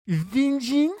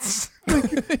vengeance?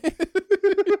 There's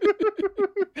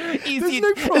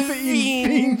no profit in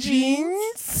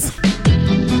vengeance.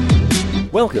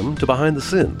 Welcome to Behind the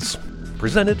Sins,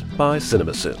 presented by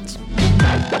CinemaSins.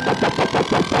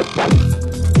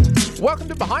 Welcome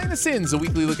to Behind the Sins, a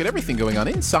weekly look at everything going on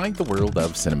inside the world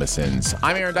of CinemaSins.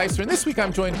 I'm Aaron Dicer, and this week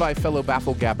I'm joined by fellow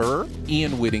Bafflegabberer,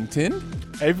 Ian Whittington.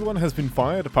 Everyone has been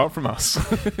fired apart from us.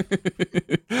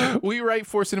 We write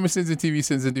for CinemaSins and TV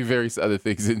Sins and do various other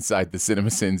things inside the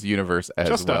CinemaSins universe as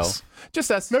Just well. us. Just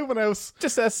us. No one else.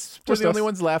 Just us. We're Just the only us.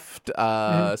 ones left.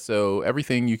 So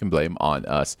everything you can blame on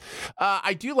us.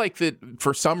 I do like that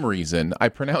for some reason I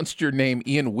pronounced your name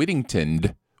Ian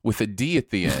Whittington with a D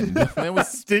at the end. That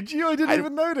was, Did you? I didn't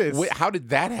even notice. wait, how did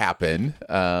that happen?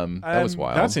 That was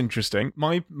wild. That's interesting.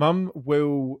 My mum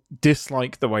will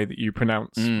dislike the way that you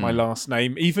pronounce my last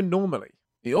name, even normally.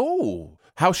 Oh,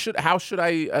 how should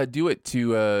I do it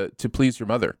to please your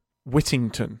mother?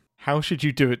 Whittington. How should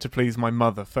you do it to please my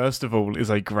mother? First of all, is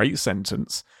a great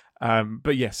sentence.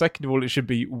 But yeah, second of all, it should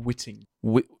be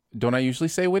Don't I usually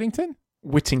say Whittington?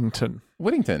 Whittington.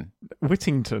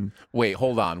 Whittington. Wait,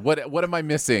 hold on. What am I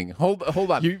missing? Hold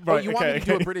on. You want me to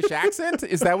do a British accent?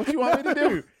 Is that what you want me to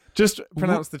do? Just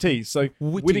pronounce the T. So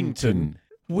Whittington.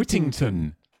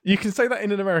 You can say that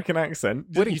in an American accent.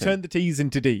 You Whittington. turn the T's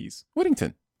into D's.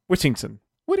 Whittington. Whittington.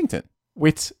 Whittington.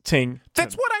 Whittington.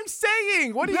 That's what I'm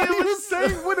saying. What are No, you you're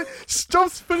saying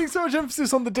Stop putting so much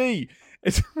emphasis on the D.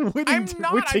 It's Whittington. I'm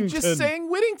not. Whittington. I'm just saying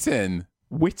Whittington.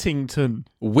 Whittington.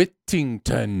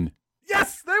 Whittington.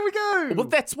 Yes, there we go. Well,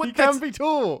 that's what you can be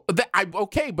taught.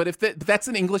 Okay, but if that's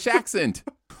an English accent.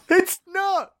 It's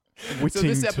not. So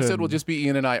this episode will just be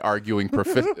Ian and I arguing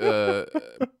with each other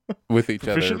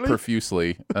Proficiently?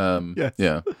 profusely. Yes.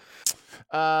 Yeah.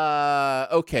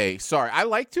 Okay, sorry. I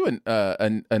like to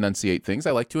enunciate things.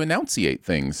 I like to enunciate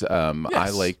things. I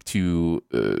like to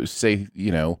say,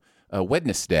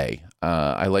 Wednesday.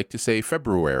 I like to say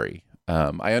February.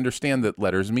 I understand that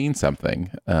letters mean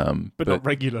something, But not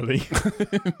regularly.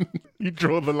 You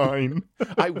draw the line.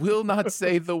 I will not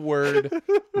say the word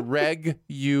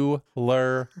regularly.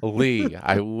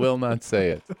 I will not say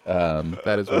it.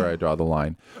 That is where I draw the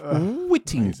line.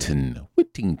 Whittington.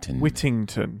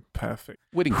 Perfect.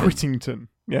 Whittington.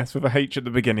 Yes, with a H at the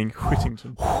beginning.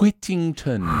 Whittington.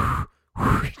 Whittington.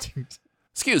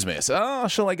 Excuse me, sir.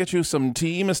 Shall I get you some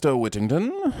tea, Mr.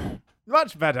 Whittington?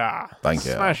 Much better. Thank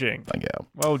you. Smashing. Thank you.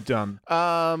 Well done.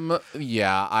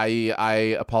 Yeah,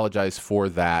 I apologize for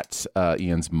that,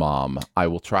 Ian's mom. I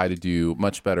will try to do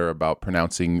much better about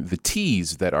pronouncing the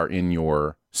T's that are in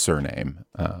your surname.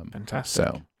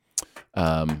 Fantastic.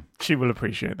 So, She will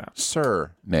appreciate that.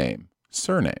 surname.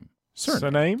 Surname?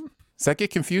 Does that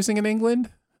get confusing in England?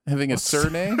 Having a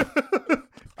surname?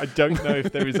 I don't know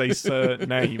if there is a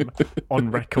surname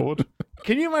on record.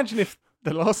 Can you imagine if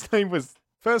the last name was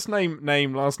first name,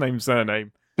 last name,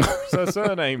 surname?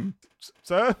 Surname.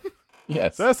 Sir?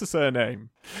 Yes. Sir's the surname.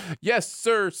 Yes,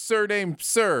 sir. Surname,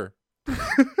 sir. Yeah,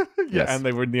 Yes. and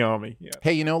they were in the army. Yeah.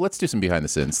 Hey, let's do some behind the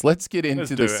sins. Let's get into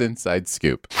do the it. Sinside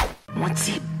Scoop. What's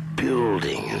he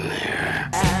building in there?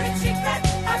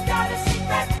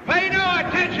 Pay no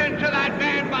attention to that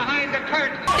man behind the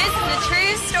curtain. This is a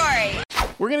true story.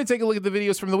 We're going to take a look at the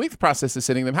videos from the week, the process of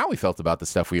sending them, how we felt about the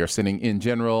stuff we are sending in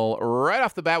general. Right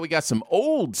off the bat, we got some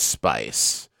Old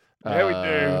Spice. Yeah, we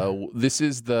do. This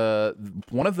is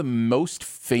one of the most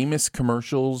famous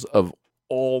commercials of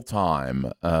all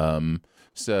time.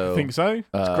 So I think so.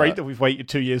 It's great that we've waited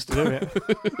 2 years to do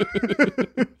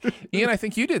it. Ian, I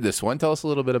think you did this one. Tell us a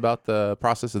little bit about the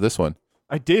process of this one.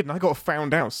 I did, and I got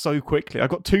found out so quickly. I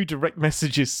got 2 direct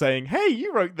messages saying, "Hey,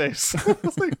 you wrote this." I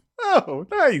was like, "Oh,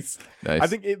 nice." Nice. I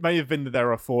think it may have been the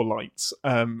There Are Four Lights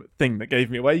thing that gave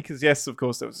me away, because yes, of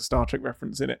course, there was a Star Trek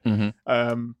reference in it.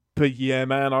 Mhm. But yeah,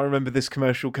 man, I remember this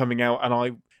commercial coming out, and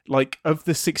of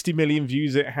the 60 million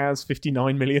views it has,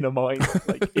 59 million are mine.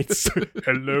 Like, it's,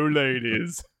 hello,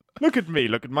 ladies. Look at me,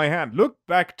 look at my hand, look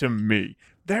back to me.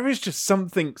 There is just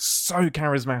something so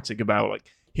charismatic about,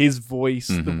 his voice,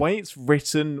 the way it's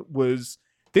written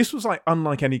this was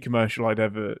unlike any commercial I'd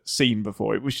ever seen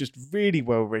before. It was just really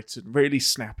well written, really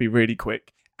snappy, really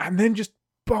quick, and then just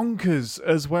bonkers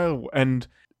as well. And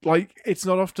it's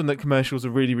not often that commercials are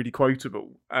really, really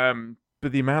quotable.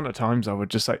 But the amount of times I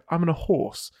would just say, "I'm on a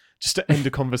horse," just to end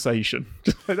a conversation.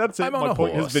 That's it. I'm on My a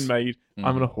point horse. has been made.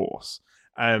 I'm on a horse.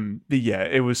 But yeah,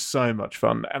 it was so much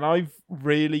fun, and I've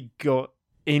really got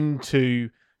into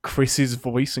Chris's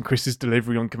voice and Chris's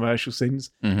delivery on commercial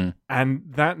scenes, and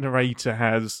that narrator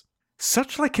has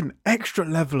such an extra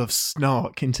level of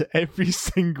snark into every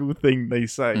single thing they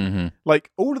say.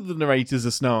 All of the narrators are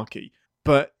snarky,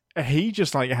 but he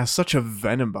just like has such a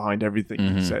venom behind everything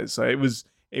he says. So it was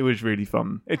really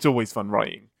fun. It's always fun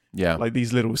writing. Yeah. Like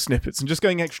these little snippets and just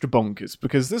going extra bonkers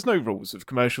because there's no rules of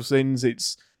commercial sins.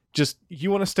 It's just,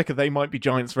 you want to stick a They Might Be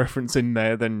Giants reference in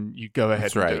there, then you go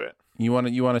ahead and do it. You want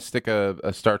to stick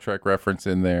a Star Trek reference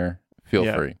in there, feel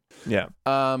free. Yeah.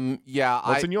 Yeah.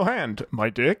 What's in your hand? My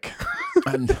dick.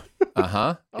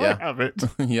 Uh-huh. Yeah. I have it.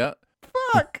 Yeah.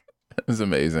 Fuck. It was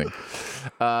amazing.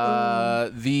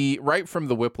 Right from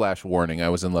the Whiplash warning, I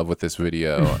was in love with this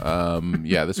video.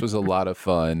 Yeah, this was a lot of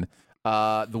fun.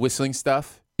 The whistling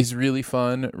stuff is really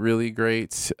fun, really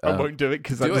great. I won't do it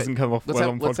because that doesn't come off well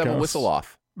on podcasts. Let's have a whistle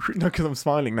off. No, because I'm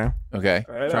smiling now. Okay.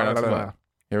 Try not to smile.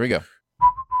 Here we go.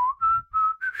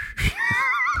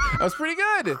 That was pretty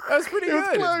good. It was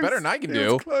better than I can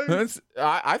do.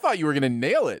 I thought you were going to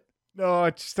nail it. No,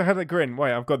 I just had a grin.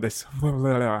 Wait, I've got this.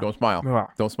 Don't smile.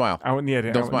 Don't smile. Out in the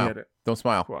edit. Don't smile. Don't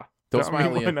smile. Don't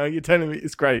smile, Ian. No, you're telling me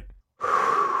it's great.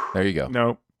 There you go.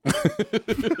 No.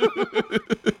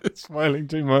 Smiling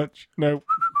too much. No.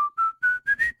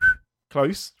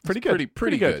 Close. Pretty good.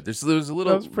 Pretty good. It was a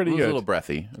little. That was pretty good. A little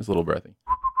breathy. It was a little breathy.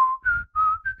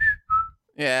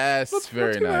 Yes,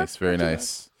 very nice. Very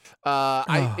nice.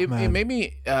 It made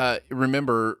me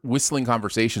remember whistling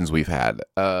conversations we've had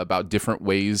about different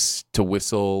ways to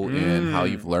whistle and how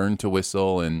you've learned to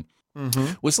whistle. And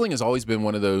whistling has always been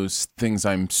one of those things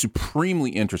I'm supremely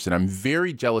interested in. I'm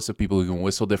very jealous of people who can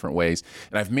whistle different ways,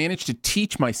 and I've managed to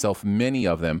teach myself many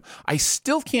of them. I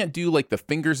still can't do like the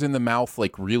fingers in the mouth,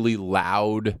 like really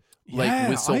loud, like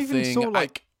whistle I even thing. saw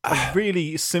like a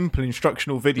really simple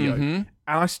instructional video, and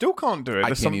I still can't do it.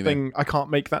 There's something I can't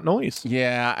make that noise.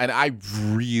 Yeah, and I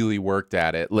really worked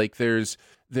at it. Like there's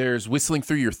whistling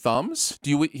through your thumbs.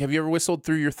 Have you ever whistled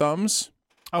through your thumbs?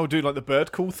 Oh, dude, like the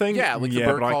bird call thing? Yeah, like the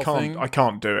bird call thing. I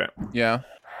can't do it. Yeah.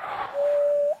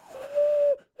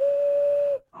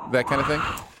 That kind of thing.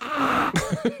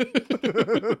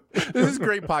 This is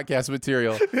great podcast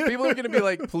material. People are going to be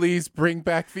like, please bring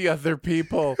back the other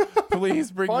people.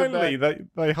 Please bring them back. Finally,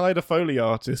 they hired a Foley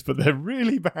artist, but they're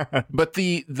really bad. But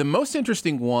the most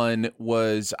interesting one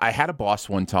was I had a boss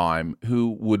one time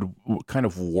who would kind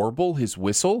of warble his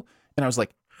whistle, and I was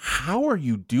like, how are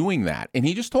you doing that? And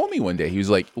he just told me one day, he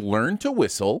was like, learn to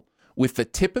whistle with the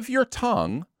tip of your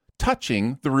tongue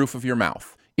touching the roof of your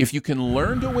mouth. If you can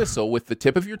learn to whistle with the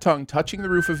tip of your tongue touching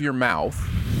the roof of your mouth,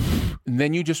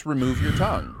 then you just remove your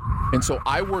tongue. And so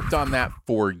I worked on that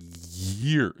for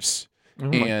years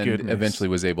and eventually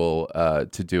was able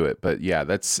to do it. But yeah,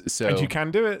 that's so. And you can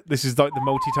do it. This is like the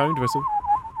multi-toned whistle.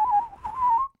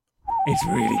 It's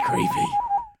really creepy.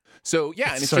 So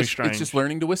yeah, and it's just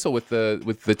learning to whistle with the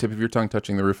tip of your tongue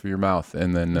touching the roof of your mouth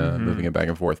and then moving it back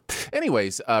and forth.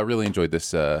 Anyways, really enjoyed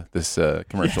this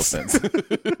commercial sense.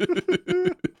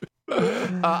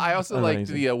 I also liked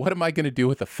the what am I going to do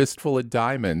with a fistful of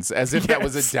diamonds? As if that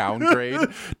was a downgrade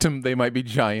to They Might Be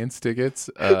Giants tickets.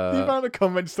 The amount of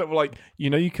comments that were like,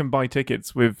 you can buy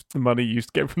tickets with the money you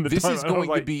used to get from the This diamond.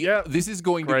 This is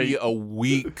going to be a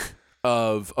week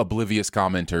of oblivious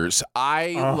commenters.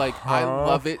 I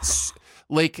love it.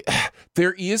 Like,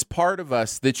 there is part of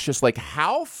us that's just like,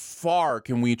 how far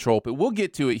can we troll it? We'll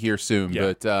get to it here soon,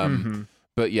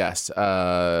 but yes,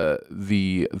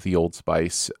 the Old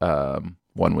Spice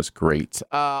one was great.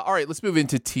 All right, let's move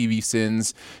into TV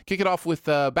sins. Kick it off with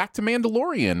back to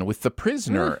Mandalorian with the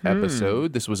Prisoner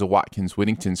episode. This was a Watkins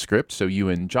Whittington script, so you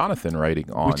and Jonathan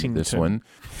writing on this one.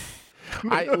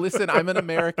 Listen, I'm an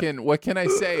American. What can I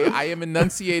say? I am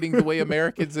enunciating the way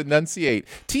Americans enunciate.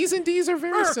 T's and D's are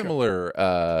very similar,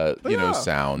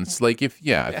 sounds. Like if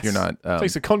you're not... it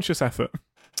takes a conscious effort.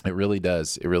 It really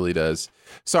does. It really does.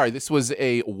 Sorry, this was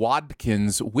a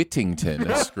Watkins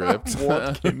Whittington script.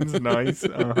 Watkins, nice.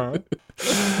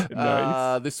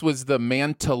 Nice. This was the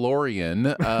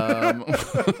Mandalorian.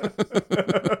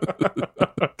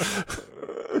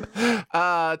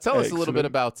 Tell us a little bit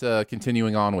about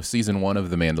continuing on with season 1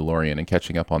 of The Mandalorian and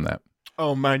catching up on that.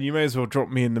 Oh man, you may as well drop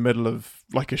me in the middle of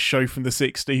like a show from the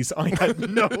 60s. I had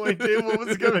no idea what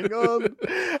was going on.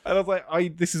 And I was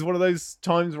like, this is one of those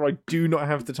times where I do not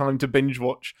have the time to binge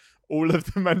watch all of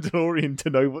The Mandalorian to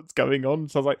know what's going on.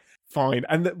 So I was like, fine.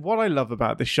 And what I love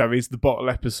about this show is the bottle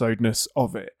episode-ness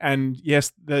of it. And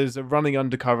yes, there's a running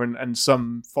undercurrent and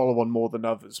some follow on more than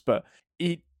others, but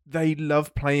they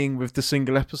love playing with the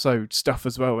single episode stuff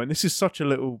as well. And this is such a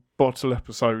little bottle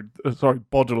episode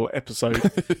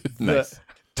nice. that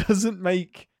doesn't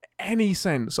make any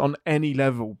sense on any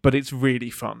level, but it's really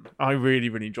fun. I really,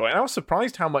 really enjoy it. And I was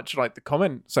surprised how much like the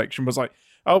comment section was like,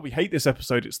 oh, we hate this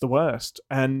episode, it's the worst.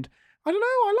 And I don't know,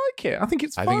 I like it. I think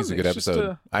it's fun. I think it's a good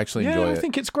episode. I actually enjoy it. I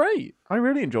think it's great. I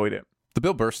really enjoyed it. The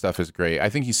Bill Burr stuff is great. I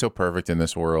think he's so perfect in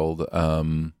this world.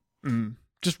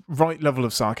 Just right level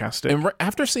of sarcastic. And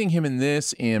after seeing him in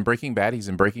this and Breaking Bad, he's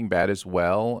in Breaking Bad as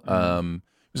well. He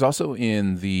was also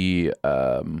in the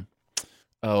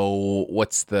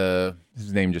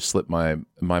his name just slipped my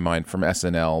mind, from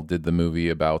SNL. Did the movie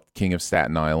about King of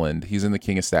Staten Island. He's in the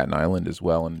King of Staten Island as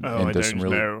well, and does some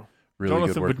really know. Really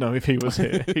Jonathan good work. would know if he was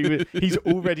here. He's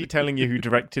already telling you who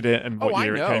directed it and what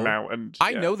year it came out. And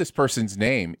I know this person's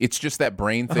name. It's just that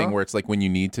brain thing where it's like when you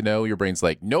need to know, your brain's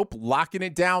like, nope, locking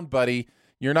it down, buddy.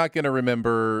 You're not going to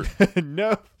remember.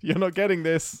 No, you're not getting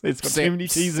this. It's got too many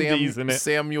T's and D's in it.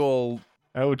 Samuel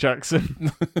L.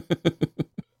 Jackson.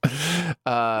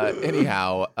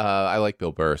 Anyhow, I like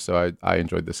Bill Burr, so I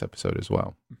enjoyed this episode as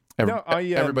well.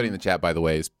 Everybody in the chat, by the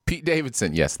way, is Pete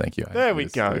Davidson. Yes, thank you. There we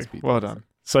go. Well done.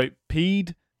 So,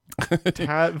 Pede,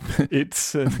 Tab,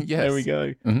 it's yes. There we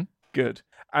go. Mm-hmm. Good.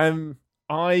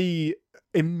 I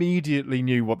immediately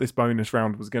knew what this bonus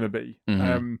round was going to be.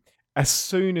 Mm-hmm. As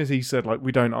soon as he said, like,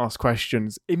 we don't ask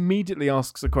questions, immediately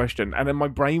asks a question. And then my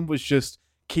brain was just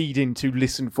keyed in to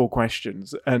listen for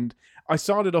questions. And I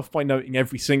started off by noting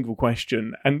every single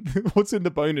question. And what's in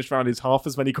the bonus round is half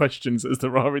as many questions as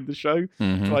there are in the show.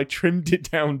 Mm-hmm. So I trimmed it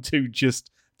down to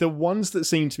just the ones that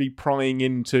seem to be prying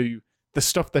into the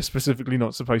stuff they're specifically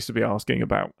not supposed to be asking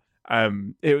about.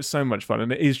 It was so much fun.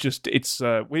 And we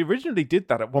originally did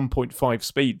that at 1.5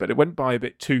 speed, but it went by a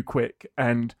bit too quick.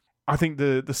 And I think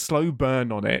the slow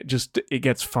burn on it it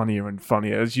gets funnier and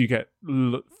funnier as you get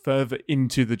further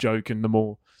into the joke, and the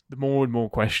more and more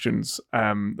questions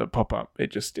that pop up.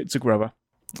 It's a grubber.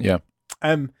 Yeah.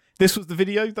 This was the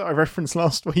video that I referenced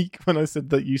last week when I said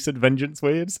that you said vengeance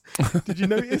weirds. Did you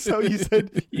notice how you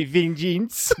said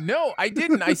vengeance? No, I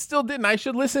didn't. I still didn't. I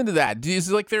should listen to that. Is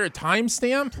there a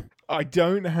timestamp? I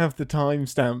don't have the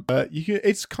timestamp, but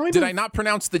it's kind of. Did I not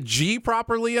pronounce the G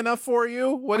properly enough for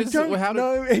you? What is it? How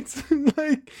no, it's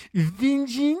like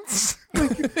vengeance. There's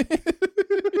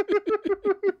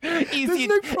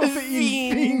no profit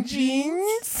in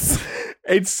vengeance.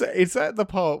 It's at the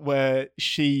part where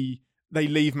they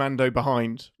leave Mando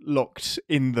behind, locked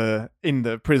in the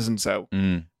prison cell.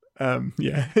 Yeah,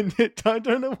 I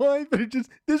don't know why, but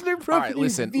there's no profit. All right,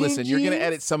 listen. You're going to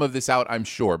edit some of this out, I'm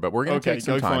sure, but we're going to take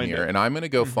some time here, and I'm going to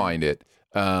go find it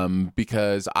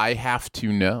because I have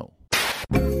to know.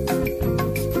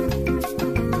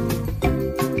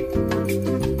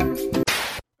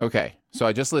 Okay, so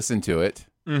I just listened to it,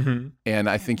 and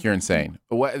I think you're insane.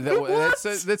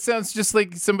 That sounds just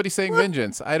like somebody saying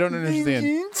vengeance. I don't understand.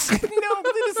 No,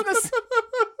 it isn't.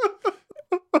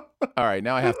 All right,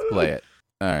 now I have to play it.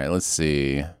 All right, let's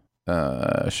see.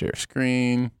 Share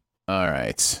screen. All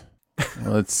right,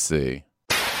 let's see.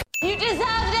 You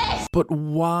deserve this! But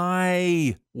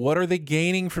why? What are they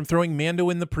gaining from throwing Mando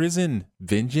in the prison?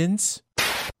 Vengeance?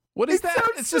 What is that?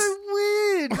 It's just so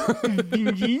weird.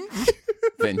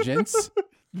 Vengeance?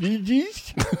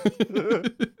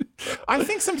 I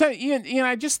think sometimes, Ian,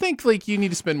 I just think like you need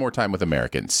to spend more time with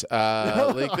Americans.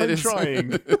 I'm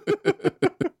trying.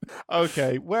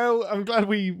 Okay, well, I'm glad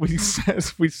we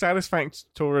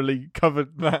satisfactorily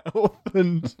covered that up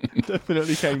and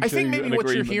definitely came to I think maybe an what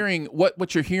agreement. you're hearing,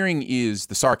 what you're hearing is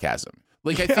the sarcasm.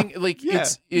 Like I think, like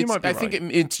it's. I think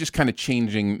it's just kind of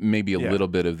changing maybe a little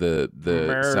bit of the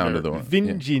sound of the one.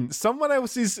 Vengeance. Someone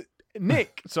else's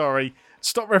Nick. Sorry,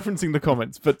 stop referencing the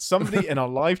comments. But somebody in our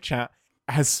live chat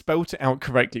has spelt it out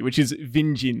correctly, which is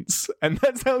vengeance, and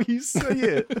that's how you say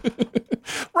it.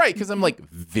 Right, because I'm like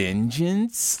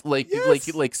vengeance, like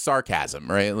sarcasm,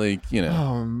 right? Like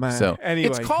Oh man. So anyway,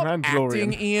 it's called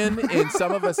acting, Ian, and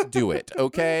some of us do it.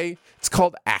 Okay, it's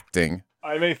called acting.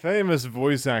 I'm a famous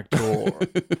voice actor.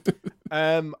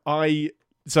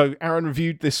 So Aaron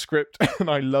reviewed this script, and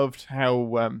I loved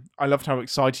how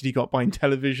excited he got by in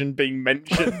television being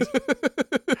mentioned.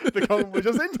 The comment was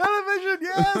just in television,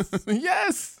 yes,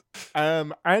 yes.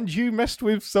 And you messed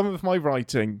with some of my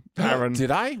writing, Aaron.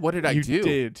 Did I? What did I do? You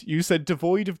did. You said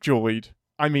devoid of joy.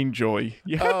 I mean joy.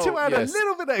 You had to add a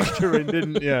little bit extra in,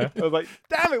 didn't you? I was like,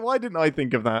 damn it, why didn't I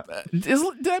think of that?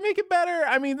 Did I make it better?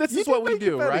 I mean, this is what we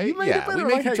do, right? Yeah, we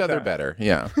make each other better.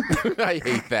 Yeah. I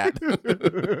hate that.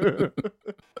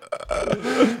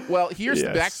 Well, here's the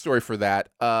backstory for that.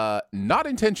 Not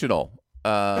intentional.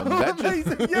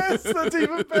 Amazing. Yes, that's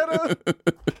even better.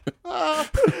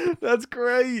 That's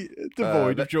great.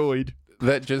 Devoid of joy.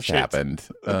 That just happened.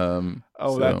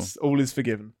 That's all is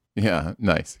forgiven. Yeah,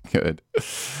 nice. Good.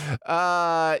 Yeah,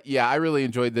 I really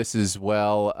enjoyed this as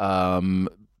well.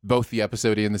 Both the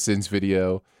episode and the Sins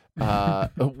video.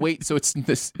 Wait, so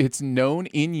it's known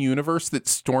in universe that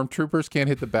stormtroopers can't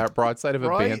hit the broadside of a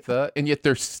Right. bantha, and yet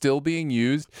they're still being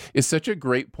used. Is such a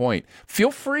great point.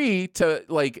 Feel free to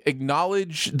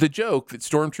acknowledge the joke that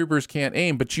stormtroopers can't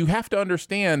aim, but you have to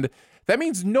understand that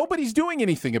means nobody's doing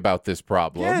anything about this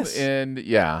problem. Yes. And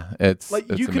yeah, it's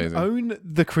You amazing. can own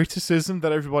the criticism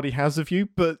that everybody has of you,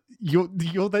 but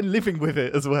you're then living with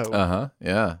it as well.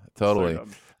 Yeah, totally.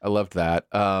 dumb. I loved that.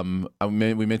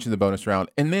 We mentioned the bonus round,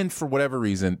 and then for whatever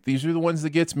reason, these are the ones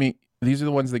that gets me. These are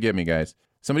the ones that get me, guys.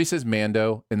 Somebody says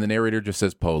Mando, and the narrator just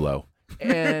says Polo,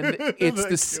 and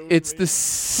it's the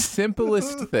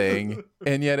simplest thing,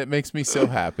 and yet it makes me so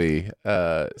happy.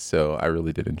 So I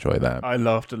really did enjoy that. I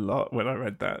laughed a lot when I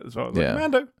read that as well. I was Yeah. like,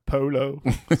 Mando, Polo.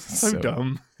 So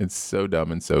dumb. It's so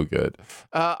dumb and so good.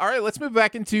 All right, let's move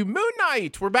back into Moon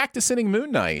Knight. We're back to sinning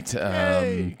Moon Knight.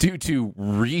 Due to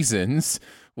reasons,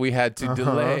 we had to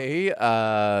delay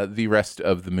the rest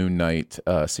of the Moon Knight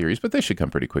series, but they should come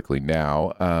pretty quickly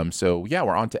now. So yeah,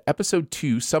 we're on to episode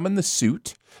 2, Summon the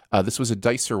Suit. This was a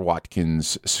Dicer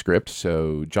Watkins script,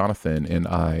 so Jonathan and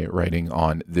I writing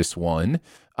on this one.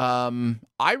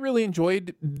 I really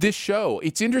enjoyed this show.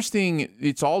 It's interesting.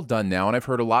 It's all done now, and I've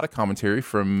heard a lot of commentary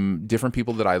from different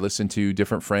people that I listen to,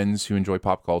 different friends who enjoy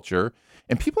pop culture,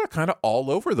 and people are kind of all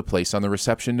over the place on the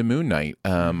reception to Moon Knight.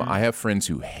 I have friends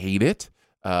who hate it,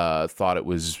 thought it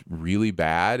was really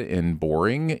bad and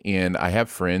boring, and I have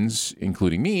friends,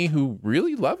 including me, who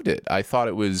really loved it. I thought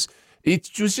it was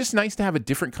just nice to have a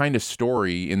different kind of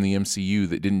story in the MCU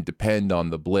that didn't depend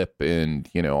on the blip and,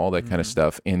 all that kind of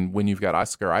stuff. And when you've got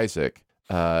Oscar Isaac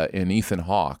and Ethan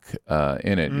Hawke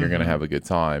in it, you're going to have a good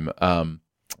time. On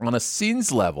a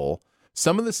scenes level,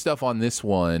 some of the stuff on this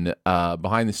one,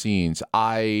 behind the scenes,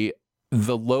 the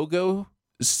logo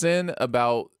sin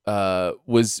about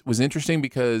was interesting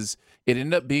because it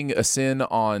ended up being a sin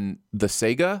on the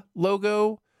Sega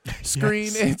logo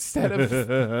screen instead of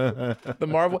the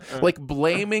Marvel,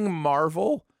 blaming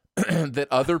Marvel that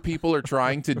other people are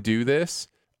trying to do this.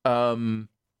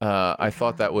 I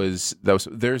thought that was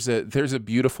there's a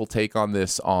beautiful take on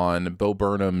this on Bo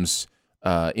Burnham's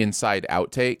Inside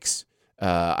Outtakes.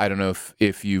 I don't know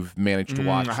if you've managed to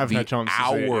watch the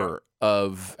hour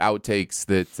of outtakes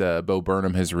that Bo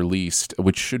Burnham has released,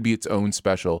 which should be its own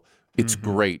special. It's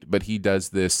great, but he does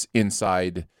this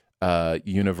inside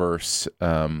universe,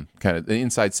 kind of the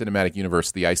inside cinematic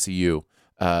universe, the ICU,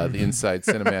 the inside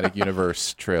cinematic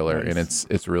universe trailer, nice.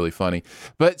 And it's really funny.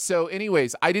 But so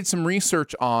anyways, I did some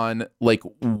research on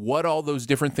what all those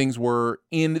different things were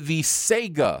in the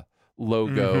Sega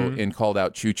logo and called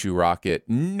out Choo Choo Rocket,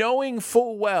 knowing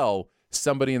full well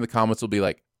somebody in the comments will be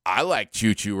like, I like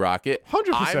Choo Choo Rocket. 100%.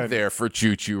 I'm there for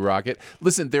Choo Choo Rocket.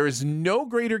 Listen, there is no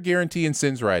greater guarantee in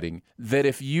Sins writing that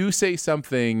if you say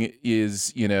something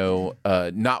is,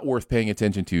 not worth paying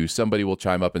attention to, somebody will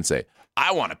chime up and say,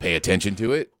 I want to pay attention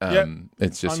to it.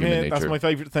 It's just human nature. That's my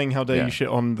favorite thing. How dare you shit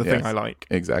on the thing I like?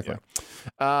 Exactly.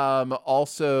 Yeah.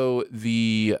 Also,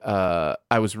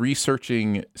 I was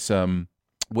researching some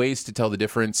ways to tell the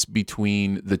difference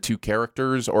between the two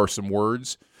characters or some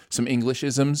words, some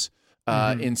Englishisms.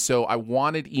 And so I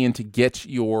wanted Ian to get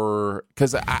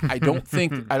because I don't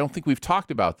think we've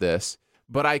talked about this,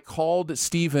 but I called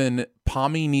Steven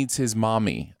Pommy needs his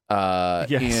mommy.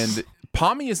 Yes. And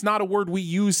Pommy is not a word we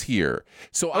use here.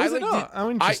 So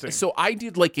interesting. I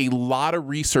did a lot of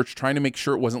research trying to make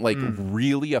sure it wasn't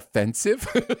really offensive.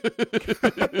 It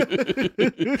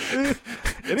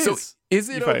is. So is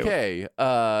it okay?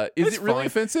 Is it really fine.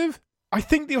 offensive? I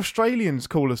think the Australians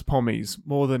call us pommies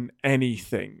more than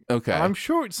anything. Okay. And I'm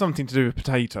sure it's something to do with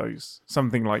potatoes,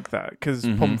 something like that, because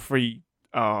pommes frites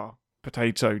are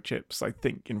potato chips, I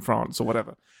think, in France or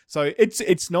whatever. So it's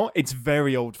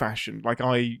very old fashioned.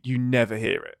 You never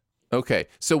hear it. Okay.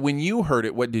 So when you heard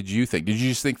it, what did you think? Did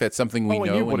you just think that's something we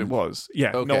know? I knew what it was.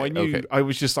 Yeah. Okay, No, I knew. okay. I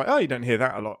was just like, you don't hear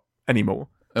that a lot anymore.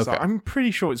 Okay. So I'm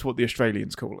pretty sure it's what the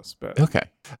Australians call us. But okay.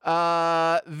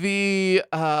 And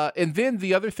then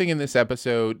the other thing in this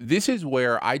episode, this is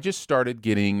where I just started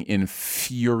getting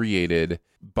infuriated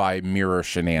by mirror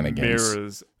shenanigans.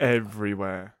 Mirrors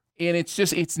everywhere. And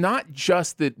it's not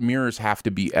just that mirrors have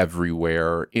to be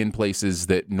everywhere in places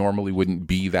that normally wouldn't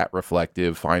be that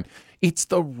reflective. Fine. It's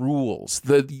the rules.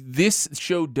 This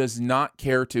show does not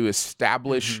care to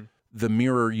establish the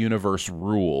mirror universe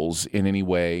rules in any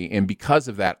way. And because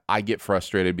of that, I get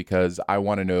frustrated because I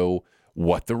want to know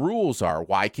what the rules are.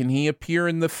 Why can he appear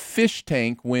in the fish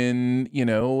tank when,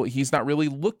 he's not really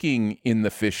looking in the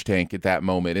fish tank at that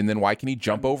moment? And then why can he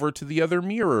jump over to the other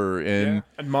mirror? And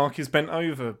Mark is bent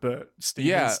over, but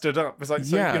Steven stood up. It's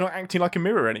you're not acting like a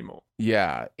mirror anymore.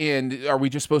 Yeah. And are we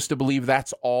just supposed to believe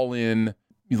that's all in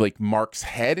like Mark's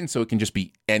head, and so it can just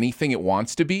be anything it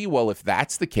wants to be. Well, if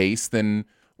that's the case, then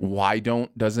why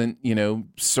doesn't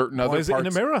certain other parts... Why is it in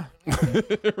a mirror?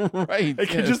 Right. It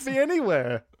can just be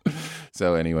anywhere.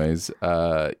 So anyways,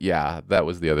 that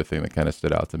was the other thing that kind of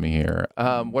stood out to me here.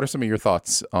 What are some of your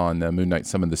thoughts on Moon Knight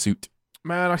Summon the Suit?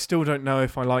 Man, I still don't know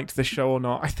if I liked this show or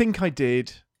not. I think I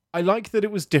did. I liked that it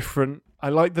was different. I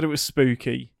liked that it was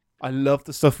spooky. I loved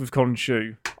the stuff with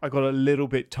Khonshu. I got a little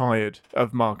bit tired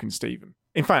of Mark and Steven.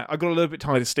 In fact, I got a little bit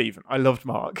tired of Steven. I loved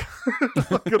Mark.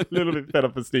 I got a little bit fed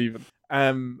up with Steven.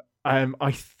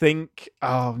 I think...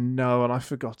 Oh, no, and I've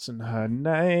forgotten her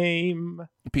name.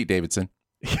 Pete Davidson.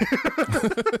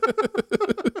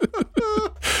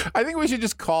 I think we should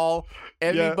just call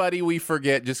anybody we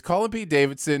forget. Just call him Pete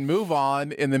Davidson, move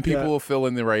on, and then people will fill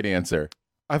in the right answer.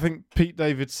 I think Pete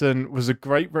Davidson was a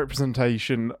great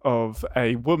representation of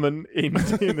a woman in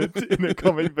a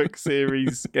comic book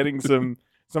series getting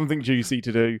something juicy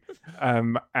to do.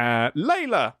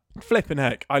 Layla, flipping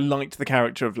heck, I liked the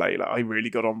character of Layla. I really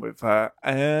got on with her,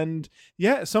 and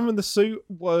Summon the Suit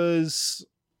was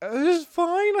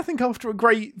fine. I think after a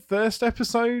great first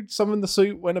episode, Summon the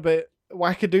Suit went a bit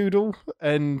wackadoodle,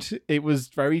 and it was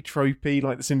very tropey,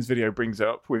 like the Sins video brings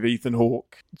up with Ethan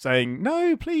Hawke saying,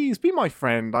 "No, please be my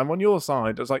friend. I'm on your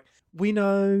side." I was like, we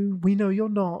know you're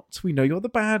not. We know you're the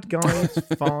bad guy. It's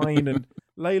fine. And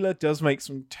Layla does make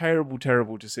some terrible,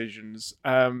 terrible decisions,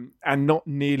 and not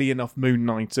nearly enough moon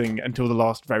knighting until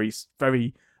the very,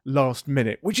 very last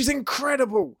minute, which is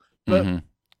incredible. But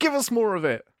give us more of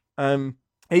it. It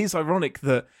is ironic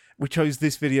that we chose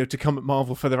this video to come at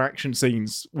Marvel for their action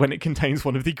scenes when it contains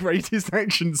one of the greatest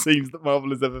action scenes that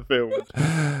Marvel has ever filmed.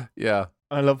 Yeah.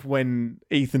 I love when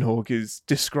Ethan Hawke is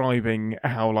describing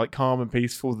how calm and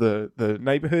peaceful the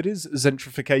neighborhood is.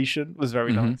 Gentrification was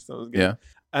very nice. That was good. Yeah.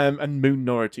 And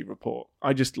Minority Report.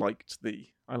 I just liked the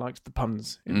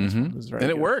puns in this one. It was very good.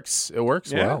 It works. It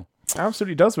works well.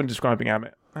 Absolutely does when describing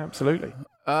Amit. Absolutely.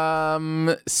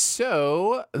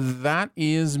 So that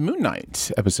is Moon Knight,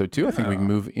 episode 2. I think we can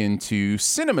move into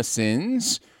Cinema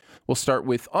Sins. We'll start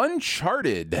with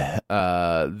Uncharted.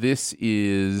 This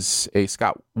is a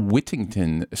Scott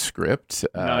Whittington script.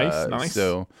 Nice.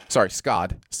 So, sorry,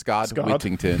 Scott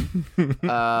Whittington.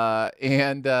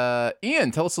 And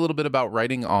Ian, tell us a little bit about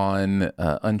writing on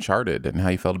Uncharted and how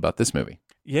you felt about this movie.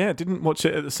 Yeah, didn't watch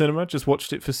it at the cinema, just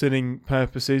watched it for sinning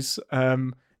purposes.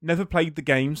 Never played the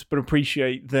games, but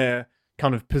appreciate their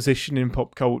kind of position in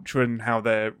pop culture and how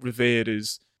they're revered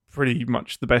as pretty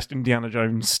much the best Indiana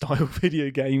Jones style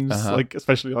video games,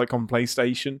 especially on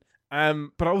PlayStation.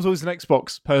 But I was always an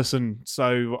Xbox person,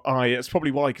 so it's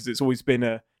probably why, because it's always been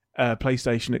a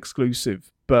PlayStation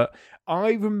exclusive. But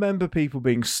I remember people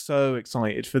being so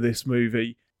excited for this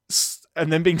movie,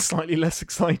 and then being slightly less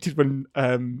excited when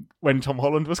Tom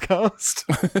Holland was cast,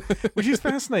 which is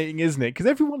fascinating, isn't it? Because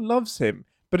everyone loves him,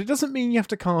 but it doesn't mean you have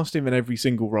to cast him in every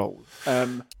single role.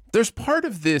 There's part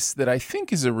of this that I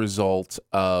think is a result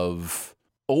of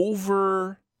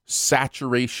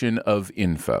over-saturation of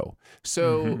info.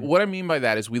 So what I mean by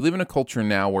that is we live in a culture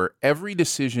now where every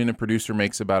decision a producer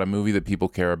makes about a movie that people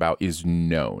care about is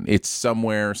known. It's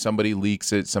somewhere, somebody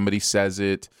leaks it, somebody says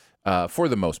it. For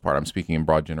the most part, I'm speaking in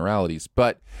broad generalities.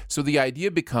 But so the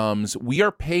idea becomes we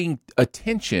are paying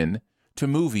attention to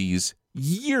movies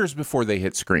years before they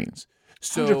hit screens.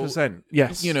 So, 100%,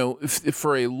 yes.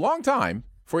 For a long time,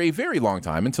 for a very long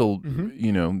time, until,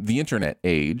 the internet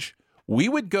age, we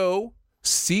would go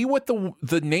see what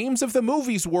the names of the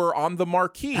movies were on the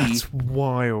marquee. That's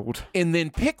wild. And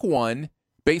then pick one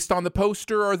based on the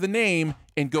poster or the name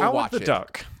and go watch it.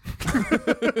 Duck.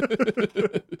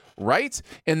 Right?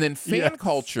 And then fan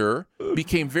culture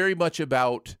became very much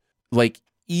about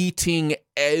eating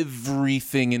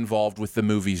everything involved with the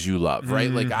movies you love,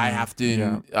 right? I have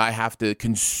to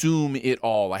consume it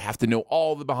all. I have to know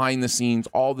all the behind the scenes,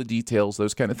 all the details,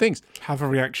 those kind of things. Have a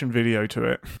reaction video to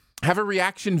it. Have a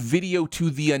reaction video to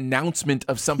the announcement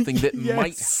of something that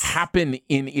might happen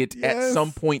in it at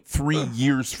some point 3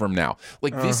 years from now.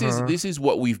 This is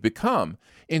what we've become.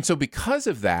 And so because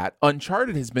of that,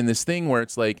 Uncharted has been this thing where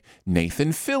it's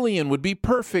Nathan Fillion would be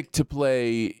perfect to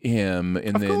play him.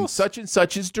 And then such and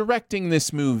such is directing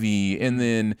this movie. And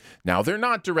then now they're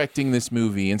not directing this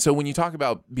movie. And so when you talk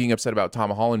about being upset about Tom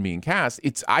Holland being cast,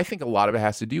 I think a lot of it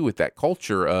has to do with that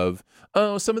culture of,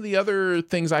 some of the other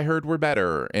things I heard were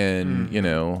better. And,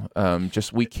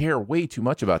 just we care way too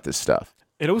much about this stuff.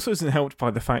 It also isn't helped by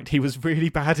the fact he was really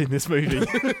bad in this movie.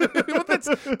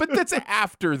 but that's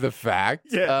after the fact.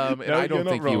 Yeah, and I don't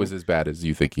think he was as bad as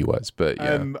you think he was. But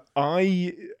yeah.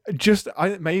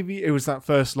 Maybe it was that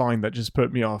first line that just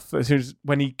put me off.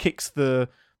 When he kicks the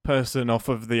person off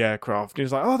of the aircraft. He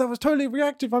was like, "Oh, that was totally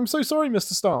reactive. I'm so sorry,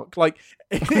 Mr. Stark." Like,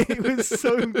 it was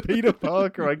so Peter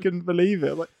Parker. I couldn't believe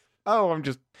it. Like, oh, I'm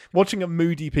just watching a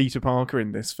moody Peter Parker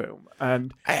in this film.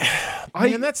 And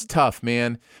man, that's tough,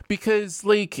 man, because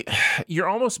like you're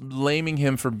almost blaming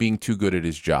him for being too good at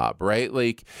his job, right?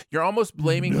 Like you're almost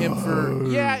blaming him for,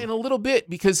 in a little bit,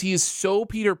 because he is so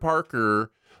Peter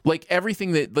Parker. Like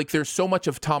everything that, like, there's so much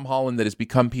of Tom Holland that has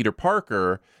become Peter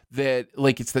Parker that,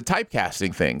 like, it's the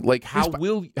typecasting thing. Like, how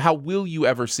will you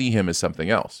ever see him as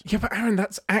something else? Yeah, but Aaron,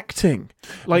 that's acting.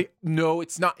 Like, no,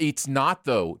 it's not. It's not,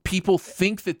 though. People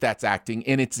think that that's acting,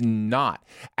 and it's not.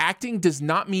 Acting does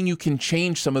not mean you can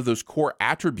change some of those core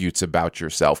attributes about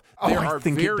yourself. I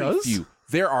think it does. Few.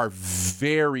 There are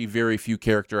very, very few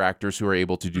character actors who are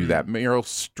able to do that. Meryl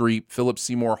Streep, Philip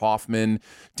Seymour Hoffman,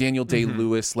 Daniel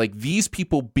Day-Lewis, like these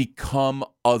people become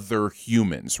other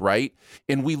humans, right?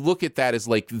 And we look at that as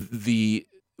like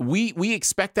we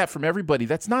expect that from everybody.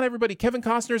 That's not everybody. Kevin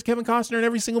Costner is Kevin Costner in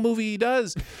every single movie he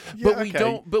does.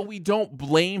 But we don't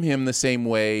blame him the same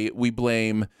way we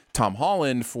blame Tom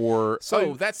Holland for,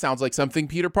 that sounds like something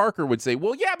Peter Parker would say.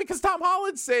 Well, yeah, because Tom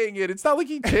Holland's saying it. It's not like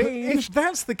he changed. If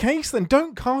that's the case, then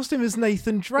don't cast him as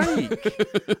Nathan Drake.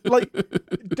 Like,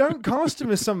 don't cast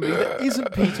him as somebody that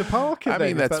isn't Peter Parker. I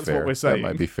mean, that's fair. What we're saying. That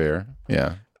might be fair.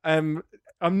 Yeah. I'm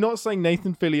not saying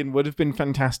Nathan Fillion would have been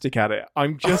fantastic at it.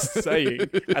 I'm just saying,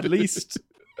 at least,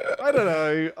 I don't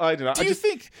know. Do you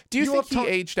think he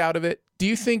aged out of it? Do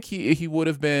you think he would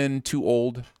have been too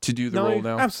old to do the role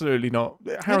now? Absolutely not.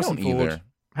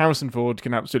 Harrison Ford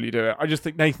can absolutely do it. I just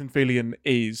think Nathan Fillion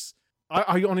is.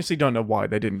 I honestly don't know why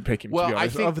they didn't pick him. Well, to be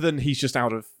honest, other than he's just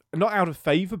not out of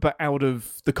favor, but out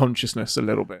of the consciousness a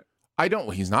little bit.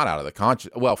 He's not out of the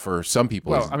conscious. Well, for some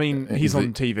people. Well, I mean, he's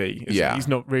on TV. He's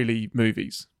not really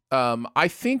movies. I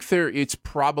think it's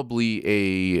probably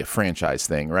a franchise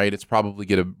thing, right? It's probably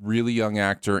get a really young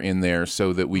actor in there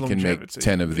so that we can make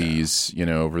 10 of these,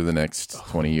 over the next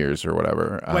 20 years or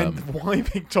whatever. Why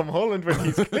pick Tom Holland when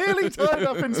he's clearly tied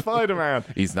up in Spider-Man?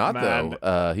 He's not,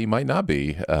 though. He might not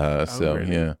be.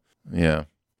 Really? Yeah.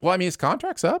 Well, I mean, his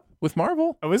contract's up with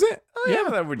Marvel. Oh, is it? Oh,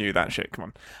 yeah, they'll renew that shit.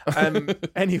 Come on.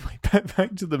 Anyway,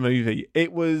 back to the movie.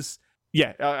 It was,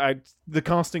 the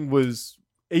casting was,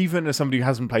 even as somebody who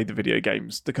hasn't played the video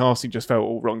games, the casting just felt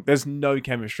all wrong. There's no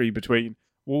chemistry between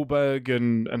Wahlberg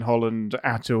and Holland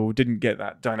at all. Didn't get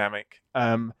that dynamic.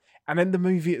 And then the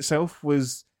movie itself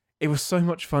was so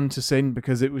much fun to sin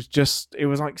because it was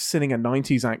like sinning a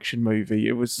 90s action movie.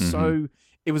 It was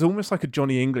it was almost like a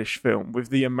Johnny English film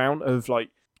with the amount of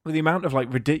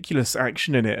ridiculous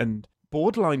action in it and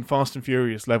borderline Fast and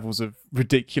Furious levels of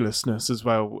ridiculousness as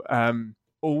well.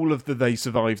 All of they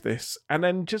survive this, and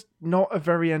then just not a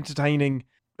very entertaining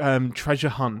treasure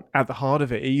hunt at the heart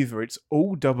of it either. It's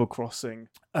all double crossing,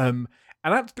 and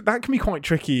that can be quite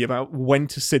tricky about when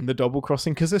to sin the double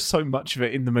crossing because there's so much of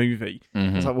it in the movie.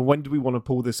 It's like, well, when do we want to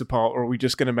pull this apart, or are we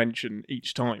just going to mention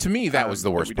each time? To me, that was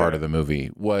the worst part of the movie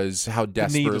was how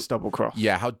desperate double cross.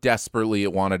 Yeah, how desperately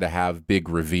it wanted to have big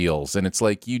reveals, and it's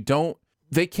like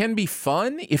they can be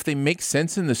fun if they make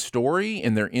sense in the story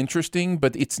and they're interesting,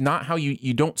 but it's not how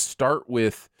you don't start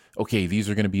with, okay, these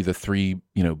are going to be the 3,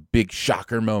 big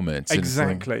shocker moments.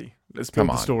 Exactly. Let's build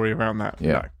the story around that.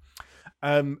 Yeah.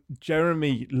 No.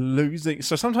 Jeremy losing.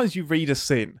 So sometimes you read a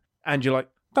sin and you're like,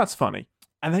 that's funny.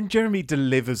 And then Jeremy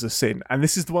delivers a sin. And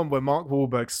this is the one where Mark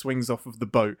Wahlberg swings off of the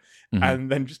boat and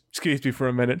then just, excuse me for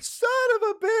a minute, son of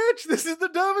a bitch, this is the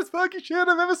dumbest fucking shit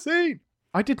I've ever seen.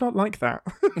 I did not like that.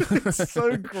 It's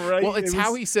so great. Well, it's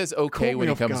how he says okay when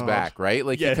he comes back, right?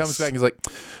 Like he comes back and he's like,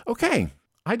 okay,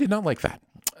 I did not like that.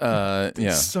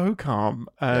 It's so calm.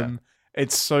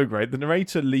 It's so great. The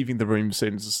narrator leaving the room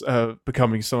scenes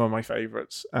becoming some of my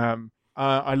favorites.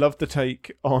 I love the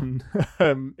take on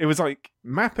it was like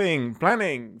mapping,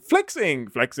 planning, flexing.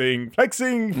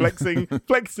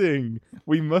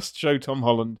 We must show Tom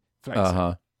Holland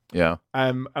flexing. Yeah.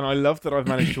 And I love that I've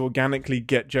managed to organically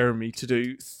get Jeremy to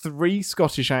do 3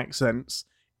 Scottish accents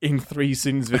in 3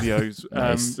 Sins videos.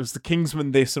 Nice. There's the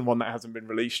Kingsman this and one that hasn't been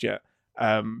released yet.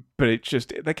 But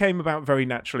they came about very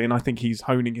naturally, and I think he's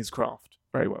honing his craft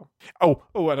very well. Oh,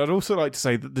 and I'd also like to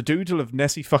say that the doodle of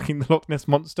Nessie fucking the Loch Ness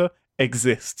Monster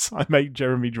exists. I made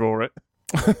Jeremy draw it.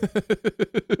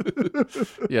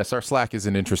 Yes, our Slack is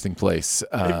an interesting place.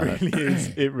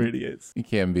 It really is. It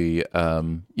can be.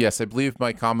 Yes, I believe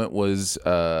my comment was,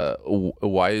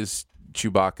 why is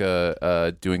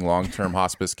Chewbacca doing long-term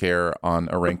hospice care on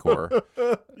a Rancor?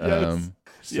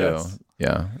 Yes.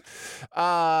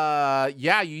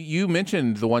 You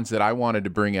mentioned the ones that I wanted to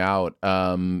bring out.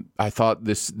 I thought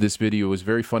this video was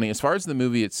very funny. As far as the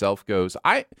movie itself goes,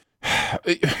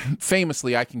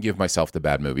 famously, I can give myself to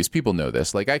bad movies. People know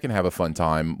this. Like, I can have a fun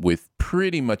time with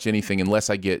pretty much anything unless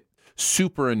I get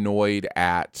super annoyed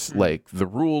at like the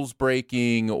rules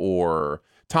breaking or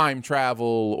time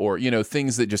travel or, you know,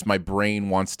 things that just my brain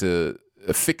wants to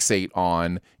fixate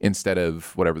on instead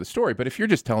of whatever the story. But if you're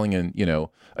just telling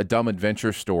a dumb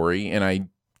adventure story and I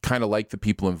kind of like the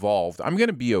people involved, I'm going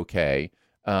to be okay.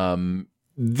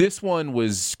 This one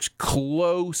was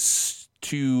close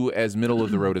to as middle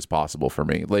of the road as possible for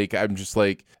me. Like, I'm just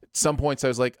like, some points I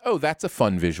was like, oh, that's a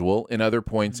fun visual. And other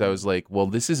points I was like, well,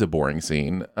 this is a boring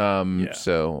scene.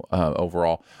 So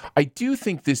overall, I do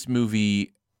think this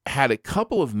movie had a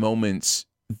couple of moments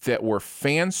that were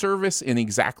fan service in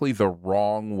exactly the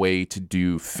wrong way to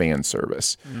do fan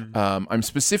service. I'm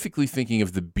specifically thinking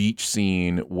of the beach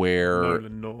scene where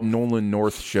Nolan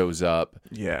North shows up,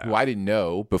 who I didn't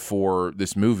know before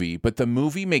this movie, but the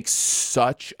movie makes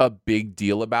such a big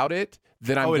deal about it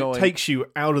that I'm going... it takes you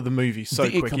out of the movie so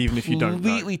quick, even if you don't know. It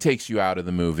completely takes you out of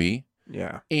the movie.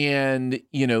 Yeah. And,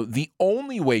 you know, the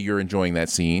only way you're enjoying that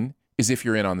scene is if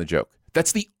you're in on the joke.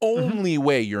 That's the only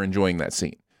way you're enjoying that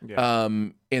scene. Yeah.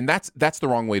 And that's the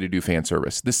wrong way to do fan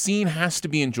service. The scene has to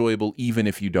be enjoyable even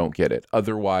if you don't get it.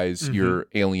 Otherwise, you're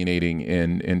alienating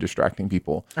and distracting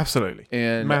people. Absolutely.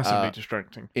 And massively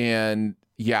distracting. And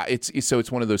yeah,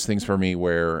 it's one of those things for me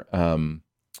where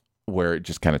it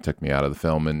just kind of took me out of the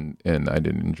film and I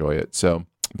didn't enjoy it. So,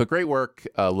 but great work.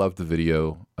 Loved the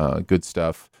video. Good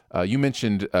stuff. You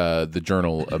mentioned the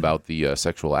journal about the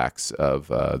sexual acts of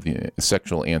the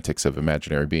sexual antics of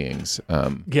imaginary beings.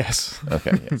 Yes.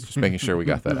 Okay. Yes, just making sure we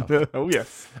got that out. Oh,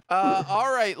 yes.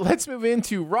 All right. Let's move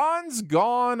into Ron's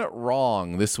Gone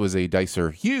Wrong. This was a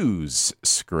Dicer Hughes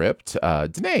script.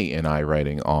 Danae and I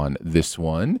writing on this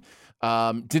one.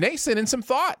 Danae sent in some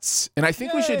thoughts, and I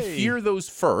think we should hear those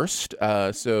first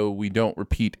so we don't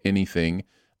repeat anything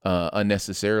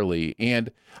unnecessarily.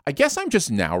 And I guess I'm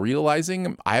just now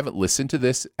realizing I haven't listened to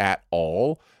this at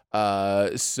all.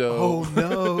 Oh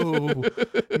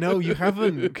no, you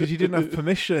haven't, because you didn't have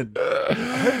permission. I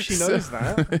hope she knows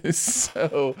that.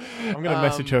 So I'm gonna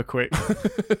message her quick.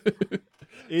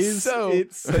 Is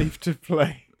it safe to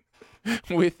play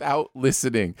without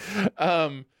listening?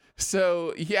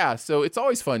 So it's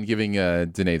always fun giving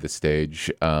Danae the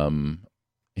stage, and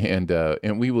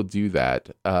we will do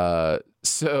that.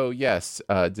 So yes,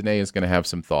 Danae is going to have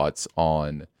some thoughts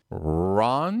on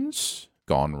Ron's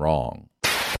Gone Wrong.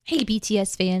 Hey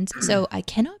BTS fans, so I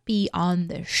cannot be on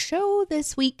the show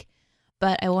this week,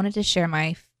 but I wanted to share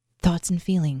my thoughts and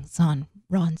feelings on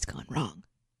Ron's Gone Wrong,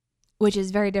 which is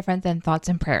very different than thoughts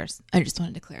and prayers. I just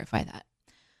wanted to clarify that.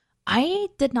 I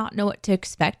did not know what to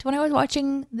expect when I was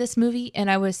watching this movie,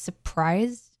 and I was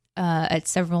surprised at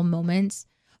several moments.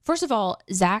 First of all,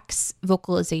 Zach's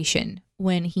vocalization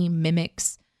when he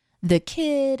mimics the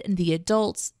kid and the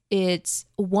adults, it's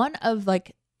one of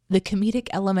like the comedic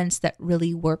elements that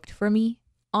really worked for me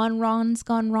on Ron's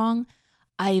Gone Wrong.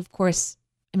 You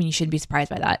shouldn't be surprised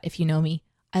by that if you know me.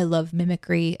 I love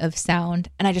mimicry of sound,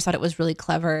 and I just thought it was really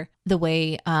clever the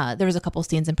way there was a couple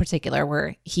scenes in particular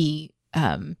where he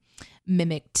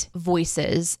mimicked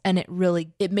voices, and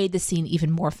it made the scene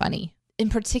even more funny. In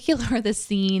particular, the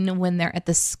scene when they're at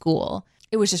the school,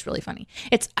 it was just really funny.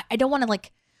 I don't want to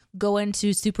like go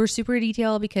into super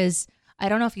detail because I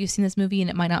don't know if you've seen this movie and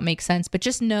it might not make sense, but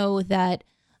just know that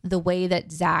the way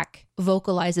that Zach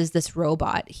vocalizes this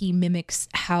robot, he mimics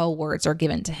how words are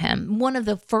given to him. One of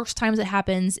the first times it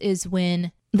happens is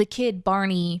when the kid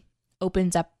Barney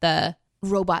opens up the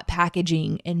robot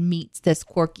packaging and meets this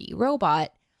quirky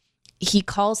robot. He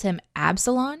calls him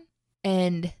Absalom,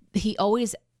 and he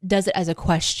always does it as a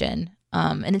question.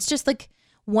 And it's just like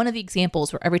one of the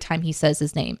examples where every time he says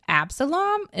his name,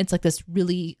 Absalom, it's like this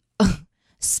really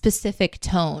specific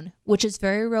tone, which is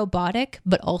very robotic,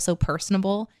 but also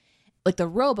personable. Like the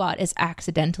robot is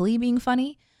accidentally being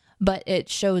funny, but it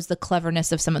shows the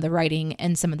cleverness of some of the writing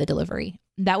and some of the delivery.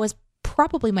 That was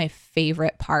probably my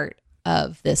favorite part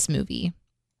of this movie.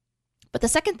 But the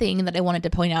second thing that I wanted to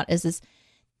point out is this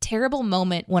terrible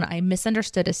moment when I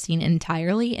misunderstood a scene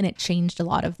entirely, and it changed a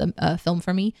lot of the film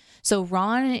for me. So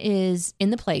Ron is in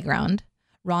the playground.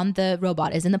 Ron, the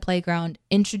robot, is in the playground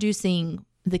introducing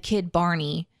the kid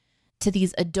Barney to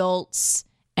these adults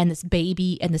and this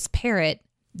baby and this parrot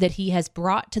that he has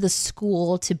brought to the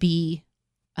school to be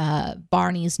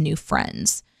Barney's new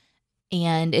friends.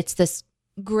 And it's this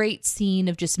great scene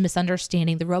of just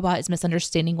misunderstanding. The robot is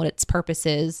misunderstanding what its purpose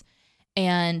is.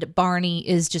 And Barney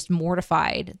is just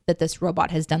mortified that this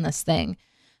robot has done this thing.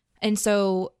 And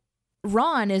so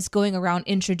Ron is going around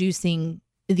introducing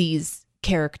these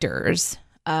characters,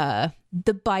 the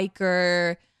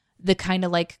biker, the kind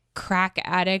of like crack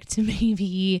addict,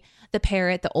 maybe the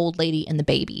parrot, the old lady, and the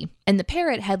baby. And the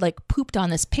parrot had like pooped on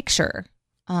this picture.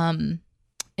 And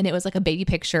it was like a baby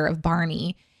picture of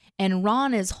Barney. And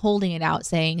Ron is holding it out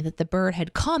saying that the bird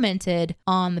had commented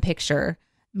on the picture,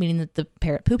 meaning that the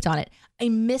parrot pooped on it. I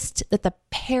missed that the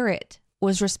parrot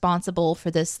was responsible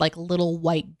for this like little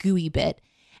white gooey bit.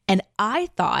 And I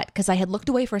thought, because I had looked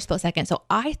away for a split second, so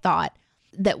I thought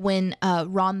that when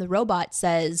Ron the robot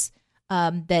says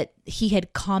that he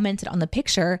had commented on the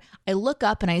picture, I look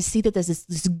up and I see that there's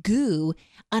this goo.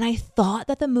 And I thought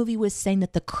that the movie was saying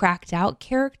that the cracked out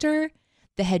character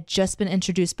that had just been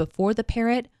introduced before the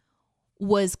parrot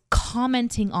was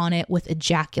commenting on it with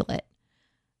ejaculate.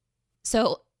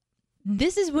 So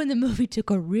this is when the movie took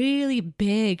a really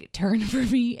big turn for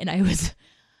me, and I was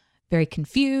very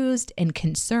confused and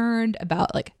concerned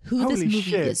about like who Holy this movie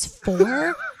shit. is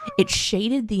for. It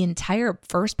shaded the entire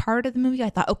first part of the movie.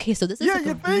 I thought, okay, so this is like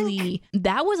a really,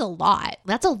 that was a lot.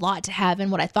 That's a lot to have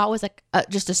in what I thought was like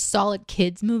just a solid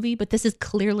kids movie, but this is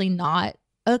clearly not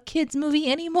a kids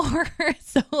movie anymore.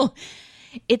 So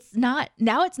it's not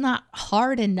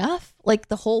hard enough. Like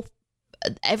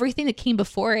everything that came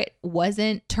before it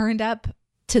wasn't turned up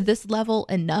to this level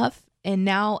enough. And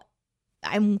now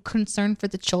I'm concerned for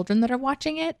the children that are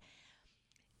watching it.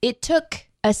 It took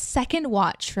a second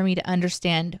watch for me to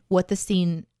understand what the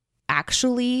scene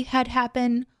actually had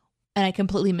happened. And I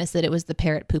completely missed that it was the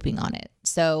parrot pooping on it.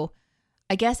 So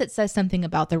I guess it says something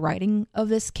about the writing of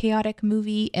this chaotic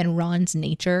movie and Ron's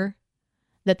nature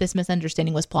that this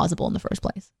misunderstanding was plausible in the first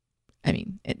place. I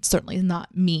mean, it certainly is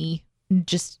not me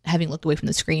just having looked away from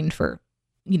the screen for,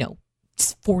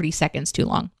 40 seconds too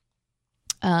long.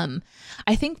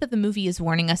 I think that the movie is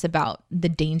warning us about the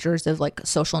dangers of like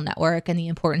social network and the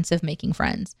importance of making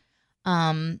friends.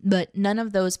 But none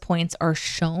of those points are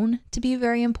shown to be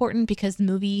very important because the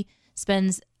movie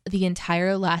spends the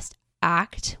entire last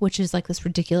act, which is like this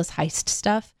ridiculous heist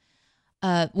stuff,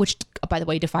 which, by the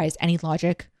way, defies any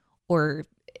logic or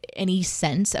any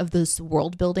sense of this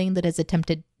world building that is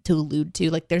attempted to allude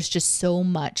to. Like, there's just so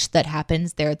much that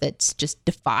happens there that just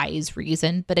defies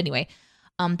reason. But anyway,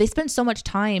 they spend so much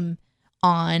time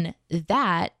on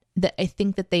that I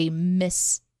think that they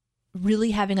miss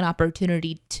really having an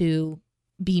opportunity to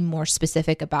be more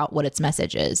specific about what its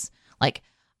message is. Like,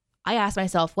 I ask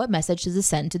myself, what message does this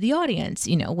send to the audience?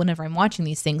 Whenever I'm watching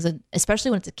these things, and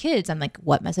especially when it's a kid's, I'm like,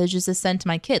 what message does this send to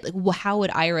my kid? Like, how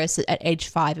would Iris at age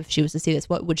 5, if she was to see this,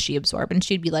 what would she absorb? And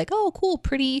she'd be like, oh, cool,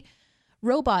 pretty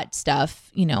robot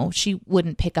stuff. She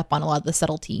wouldn't pick up on a lot of the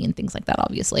subtlety and things like that,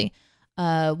 obviously.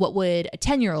 What would a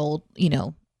 10-year-old,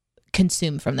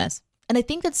 consume from this? And I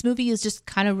think this movie is just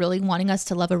kind of really wanting us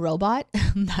to love a robot.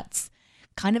 That's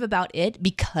kind of about it,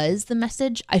 because the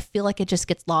message, I feel like it just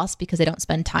gets lost because they don't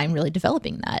spend time really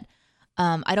developing that.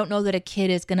 I don't know that a kid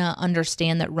is going to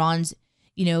understand that Ron's,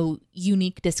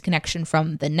 unique disconnection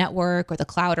from the network or the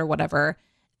cloud or whatever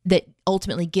that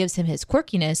ultimately gives him his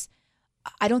quirkiness.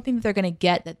 I don't think that they're going to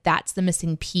get that that's the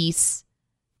missing piece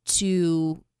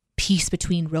to peace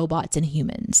between robots and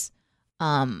humans.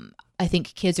 I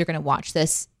think kids are going to watch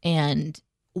this and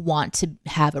want to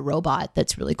have a robot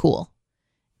that's really cool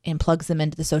and plugs them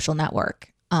into the social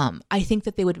network. I think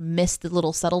that they would miss the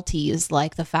little subtleties,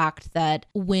 like the fact that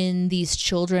when these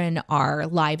children are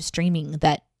live streaming,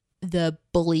 that the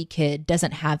bully kid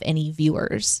doesn't have any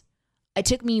viewers. It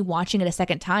took me watching it a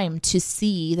second time to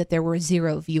see that there were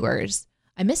 0 viewers.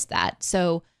 I missed that.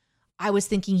 So I was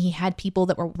thinking he had people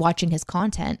that were watching his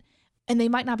content, and they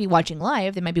might not be watching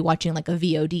live. They might be watching like a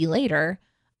VOD later.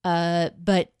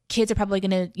 But kids are probably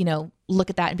going to, look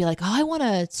at that and be like, oh, I want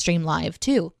to stream live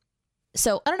too.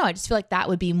 So I don't know. I just feel like that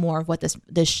would be more of what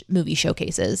this movie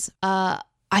showcases. I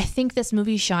think this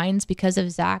movie shines because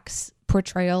of Zach's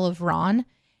portrayal of Ron,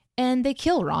 and they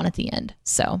kill Ron at the end.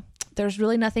 So there's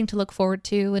really nothing to look forward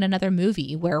to in another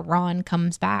movie where Ron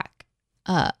comes back.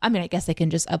 I guess they can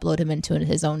just upload him into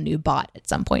his own new bot at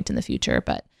some point in the future,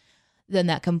 but then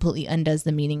that completely undoes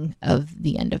the meaning of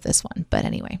the end of this one. But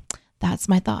anyway, that's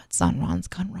my thoughts on Ron's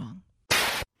Gone Wrong.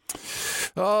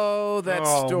 Oh, that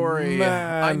story.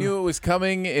 Man. I knew it was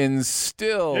coming, and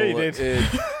still it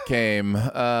came.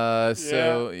 Yeah.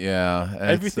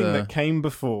 Everything that came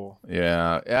before.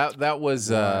 Yeah, that was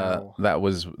Wow. that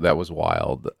was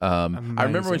wild. I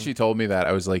remember when she told me that,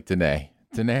 I was like, Danae.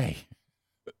 Save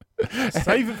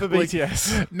it for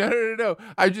BTS. No.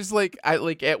 I just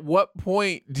at what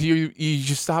point do you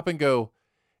just stop and go,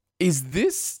 is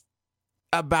this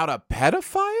about a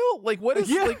pedophile? Like, what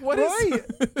is what is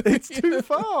It's too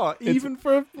far, even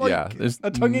for there's a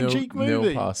tongue-in-cheek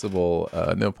movie.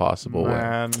 No possible way.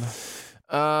 Man.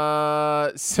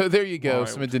 So there you go. Wild.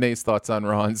 Some of Danae's thoughts on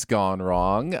Ron's Gone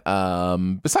Wrong.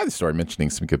 Besides the story mentioning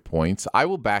some good points, I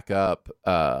will back up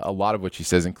a lot of what she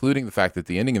says, including the fact that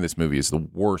the ending of this movie is the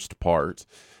worst part.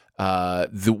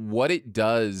 What it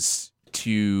does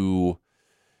to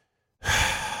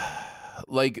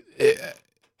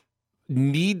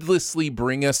needlessly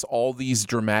bring us all these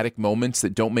dramatic moments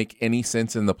that don't make any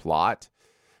sense in the plot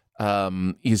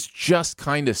is just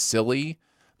kind of silly.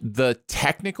 The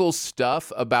technical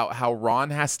stuff about how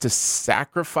Ron has to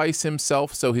sacrifice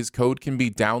himself so his code can be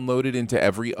downloaded into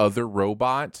every other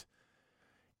robot.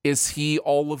 Is he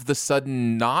all of the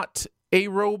sudden not a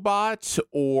robot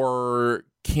or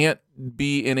can't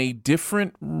be in a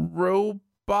different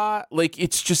robot? Like,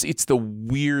 it's the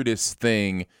weirdest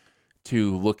thing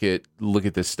to look at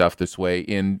this stuff this way,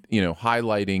 and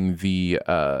highlighting the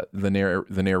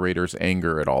narrator's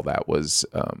anger at all that was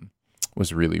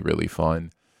really, really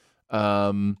fun.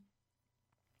 I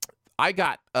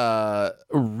got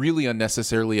really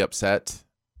unnecessarily upset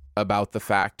about the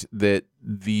fact that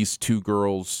these two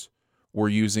girls were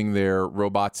using their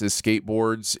robots as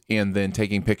skateboards and then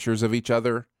taking pictures of each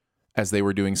other as they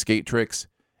were doing skate tricks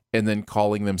and then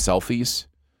calling them selfies.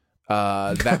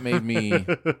 That made me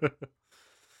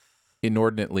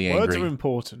inordinately angry. Words are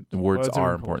important. Words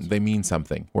are important. They mean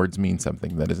something. Words mean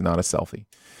something. That is not a selfie.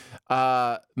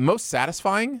 Most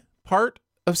satisfying part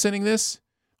of sending this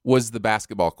was the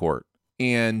basketball court.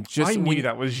 And just I knew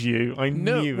that was you. I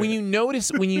knew when it.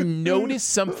 you notice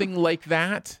something like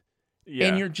that,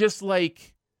 and you're just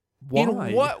like, Why?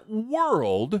 in what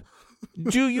world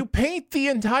do you paint the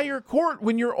entire court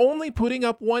when you're only putting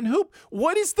up one hoop?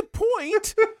 What is the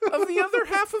point of the other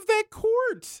half of that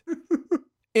court?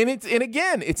 And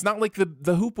again, it's not like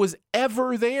the hoop was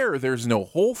ever there. There's no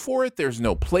hole for it. There's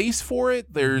no place for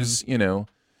it. There's,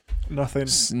 Nothing.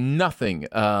 Nothing.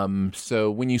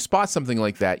 So when you spot something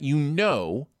like that,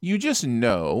 you just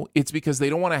know it's because they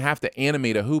don't want to have to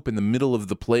animate a hoop in the middle of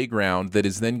the playground that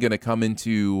is then going to come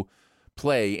into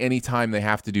play anytime they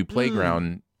have to do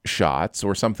playground shots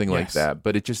or something like that.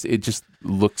 But it just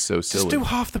looks so silly. Just do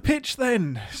half the pitch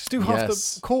then. Just do half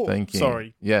the court. Thank you.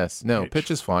 Sorry. Yes. No, pitch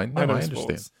is fine. No, I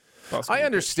understand. I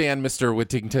understand, Mr.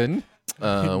 Whittington,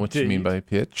 what you mean by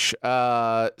pitch.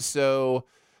 So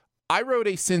I wrote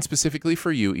a sin specifically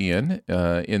for you, Ian,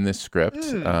 in this script.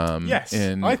 Yes,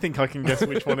 and I think I can guess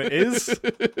which one it is.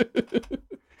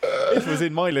 It was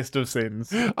in my list of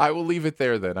sins. I will leave it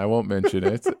there then. I won't mention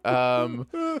it. And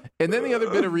then the other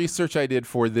bit of research I did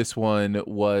for this one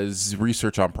was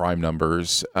research on prime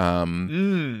numbers.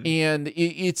 And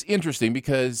it's interesting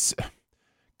because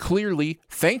clearly,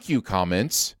 thank you,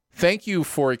 comments. Thank you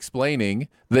for expling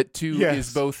that 2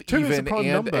 is both even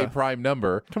and a prime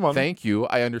number. Come on. Thank you.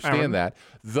 I understand that.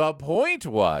 The point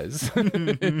was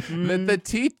that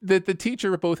the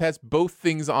teacher has both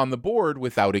things on the board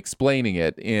without explaining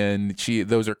it, and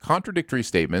those are contradictory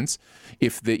statements.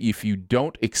 If you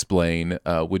don't explain,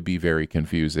 would be very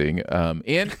confusing.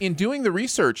 And in doing the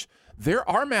research, there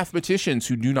are mathematicians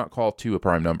who do not call 2 a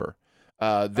prime number.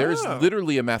 There's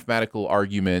literally a mathematical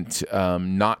argument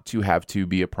not to have 2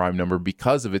 be a prime number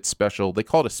because of its special, they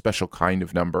call it a special kind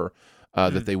of number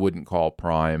that they wouldn't call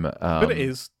prime. But it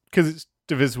is, because it's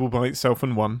divisible by itself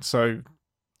and 1, so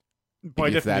by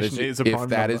definition it is a prime number. If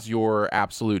that is your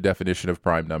absolute definition of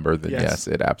prime number, then yes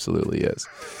it absolutely is.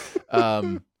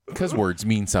 Because words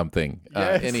mean something.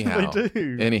 Yes, anyhow, they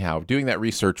do. Anyhow, doing that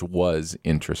research was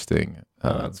interesting.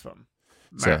 That's fun.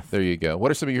 So there you go. What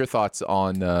are some of your thoughts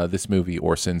on this movie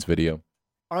or Sins video?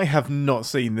 I have not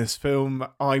seen this film.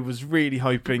 I was really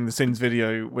hoping the Sins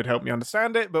video would help me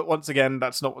understand it, but once again,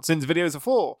 that's not what Sins videos are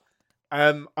for.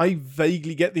 I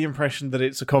vaguely get the impression that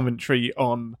it's a commentary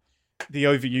on the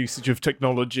overusage of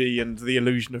technology and the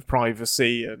illusion of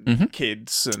privacy and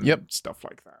kids and stuff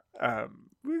like that.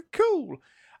 Cool.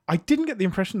 I didn't get the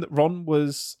impression that Ron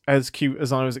was as cute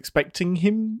as I was expecting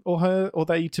him or her or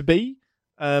they to be.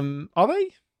 Are they?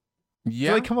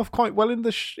 Yeah. Do they come off quite well in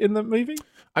the movie?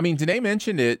 I mean, Danae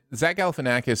mentioned it. Zach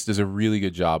Galifianakis does a really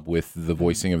good job with the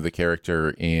voicing of the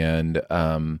character, and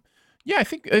I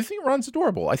think Ron's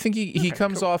adorable. I think he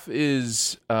comes off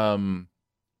as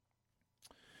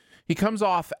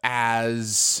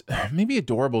maybe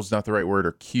adorable is not the right word,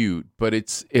 or cute, but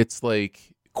it's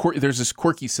like there's this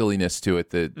quirky silliness to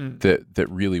it that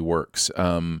really works.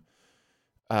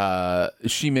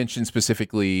 She mentioned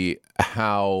specifically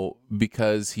how,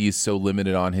 because he's so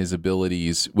limited on his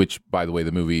abilities, which, by the way,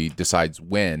 the movie decides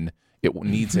when it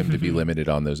needs him to be limited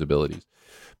on those abilities,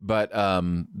 but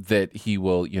that he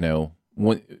will,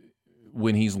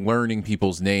 when he's learning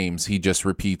people's names, he just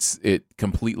repeats it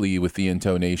completely with the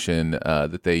intonation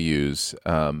that they use.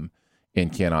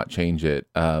 and cannot change it.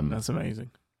 That's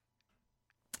amazing.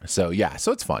 So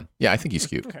it's fun. Yeah, I think he's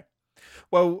cute. Okay.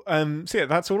 Well, so yeah,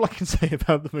 that's all I can say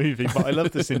about the movie, but I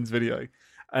love the Sins video.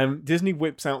 Disney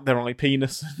whips out their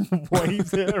iPenis and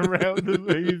waves it around the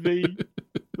movie.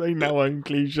 They now own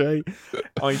cliche.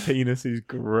 iPenis is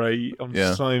great on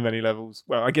so many levels.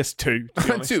 Well, I guess two. To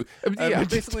be honest. Two.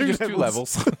 Basically just 2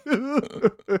 levels.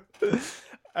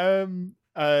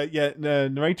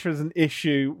 Narrator has an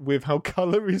issue with how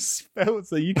color is spelled,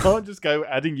 so you can't just go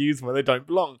adding U's where they don't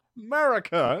belong.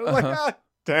 America. Like,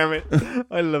 damn it.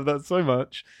 I love that so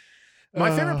much.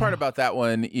 My favorite part about that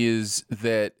one is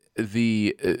that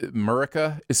the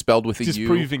Murica is spelled with a U.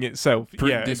 Disproving itself.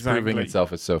 Disproving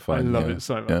itself is so fun. I love it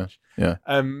so much. Yeah.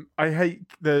 I hate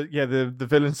the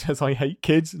villain says I hate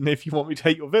kids, and if you want me to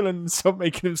hate your villain, stop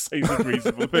making him say some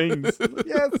reasonable things.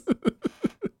 Yes.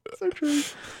 So true.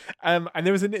 And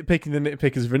there was a nitpick in the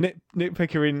nitpickers. For a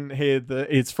nitpicker in here that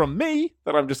is from me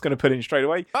that I'm just going to put in straight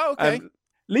away. Oh, okay.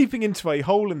 Leaping into a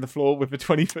hole in the floor with a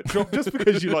 20-foot drop just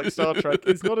because you like Star Trek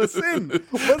is not a sin.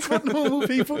 That's what normal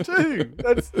people do.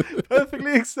 That's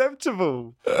perfectly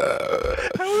acceptable.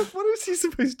 What is he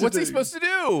supposed to do? What's he supposed to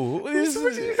do? He's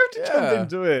supposed to have to jump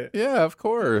into it. Yeah, of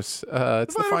course.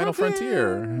 It's the final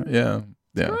frontier. Yeah.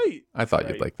 Great. I thought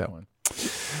you'd like that one.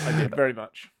 I did very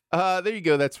much. There you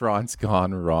go. That's Ron's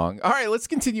Gone Wrong. All right, let's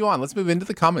continue on. Let's move into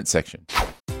the comment section.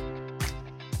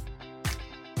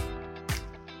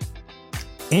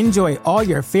 Enjoy all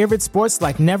your favorite sports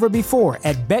like never before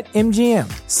at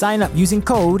BetMGM. Sign up using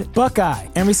code Buckeye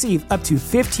and receive up to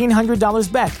 $1,500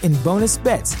 back in bonus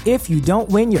bets if you don't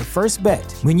win your first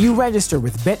bet. When you register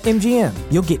with BetMGM,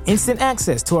 you'll get instant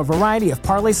access to a variety of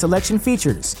parlay selection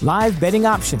features, live betting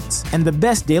options, and the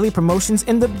best daily promotions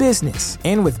in the business.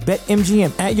 And with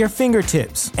BetMGM at your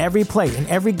fingertips, every play and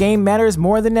every game matters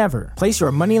more than ever. Place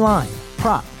your money line,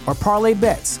 prop, or parlay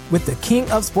bets with the king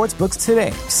of sportsbooks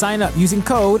today. Sign up using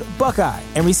code Buckeye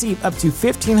and receive up to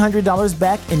 $1,500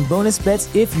 back in bonus bets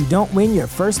if you don't win your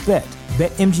first bet.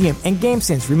 BetMGM and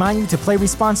GameSense remind you to play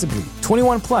responsibly.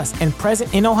 21 plus and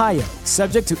present in Ohio,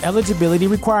 subject to eligibility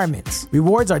requirements.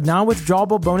 Rewards are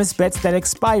non-withdrawable bonus bets that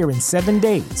expire in 7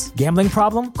 days. Gambling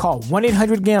problem? Call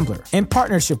 1-800-GAMBLER. In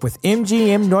partnership with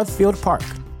MGM Northfield Park.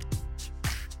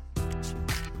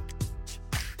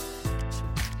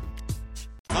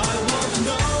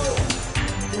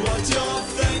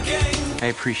 I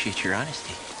appreciate your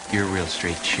honesty. You're a real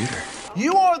straight shooter.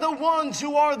 You are the ones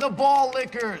who are the ball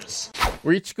lickers.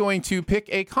 We're each going to pick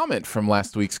a comment from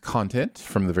last week's content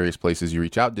from the various places you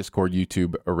reach out: Discord,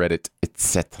 YouTube, Reddit,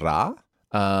 etc.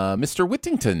 Mr.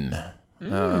 Whittington,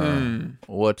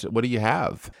 what do you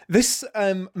have? This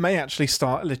may actually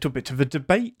start a little bit of a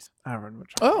debate, Aaron,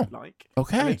 which I would like.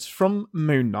 Okay. And it's from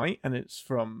Moon Knight, and it's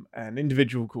from an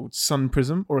individual called Sun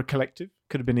Prism, or a collective.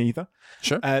 Could have been either.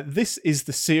 Sure. This is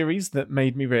the series that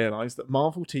made me realise that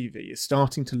Marvel TV is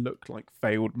starting to look like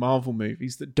failed Marvel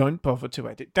movies that don't bother to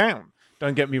edit down.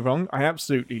 Don't get me wrong, I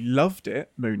absolutely loved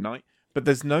it, Moon Knight, but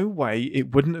there's no way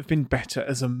it wouldn't have been better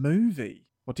as a movie.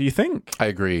 What do you think? I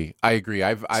agree.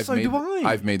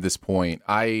 I've made this point.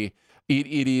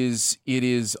 It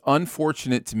is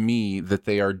unfortunate to me that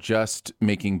they are just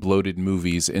making bloated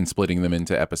movies and splitting them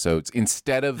into episodes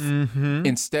instead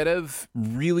of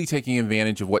really taking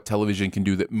advantage of what television can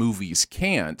do that movies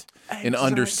can't, and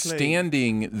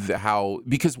understanding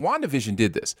because WandaVision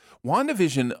did this.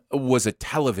 WandaVision was a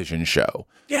television show.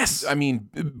 Yes. I mean,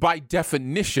 by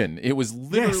definition, it was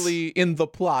literally in the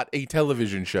plot a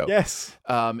television show. Yes.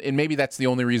 And maybe that's the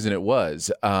only reason it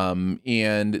was.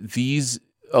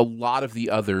 A lot of the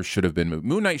others should have been moved.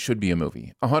 Moon Knight should be a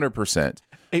movie, 100%.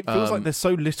 It feels like there's so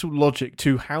little logic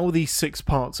to how these 6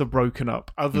 parts are broken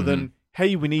up, other than,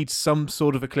 hey, we need some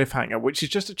sort of a cliffhanger, which is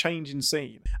just a change in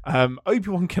scene.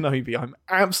 Obi-Wan Kenobi,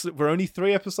 we're only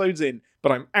 3 episodes in,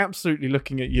 but I'm absolutely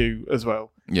looking at you as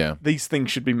well. Yeah. These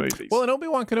things should be movies. Well, and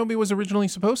Obi-Wan Kenobi was originally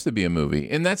supposed to be a movie.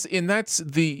 And that's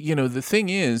the, the thing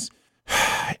is,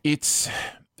 it's...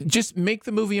 Just make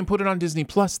the movie and put it on Disney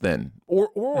Plus then. Or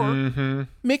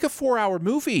make a 4-hour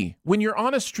movie when you're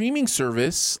on a streaming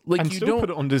service. And still put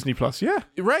it on Disney Plus, yeah.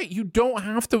 Right. You don't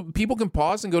have to, people can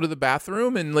pause and go to the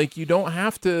bathroom, and you don't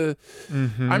have to.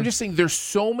 I'm just saying there's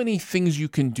so many things you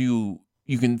can do.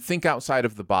 You can think outside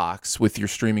of the box with your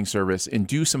streaming service and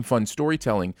do some fun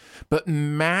storytelling, but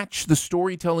match the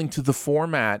storytelling to the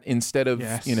format instead of,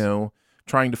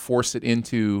 trying to force it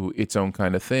into its own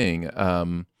kind of thing.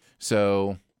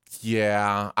 So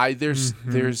yeah,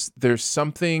 there's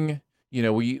something,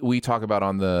 we talk about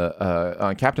on the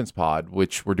on Captain's Pod,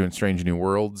 which we're doing Strange New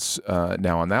Worlds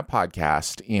now on that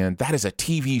podcast, and that is a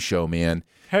TV show, man.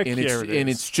 Heck and yeah, it's it is. And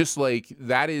it's just like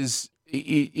that is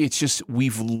it's just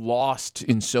we've lost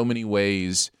in so many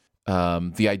ways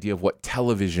the idea of what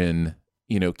television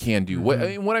can do.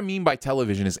 What I mean by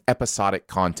television is episodic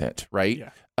content, right? Yeah.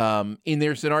 And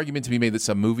there's an argument to be made that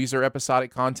some movies are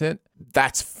episodic content.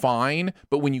 That's fine,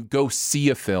 but when you go see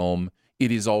a film,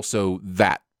 it is also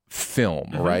that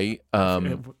film, right?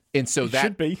 And so that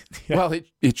should be. Yeah. Well,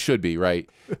 it should be, right?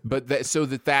 But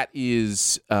that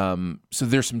is so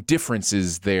there's some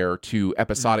differences there to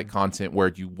episodic content where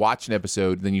you watch an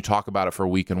episode, then you talk about it for a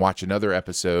week and watch another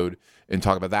episode and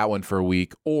talk about that one for a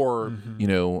week, or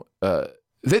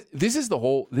this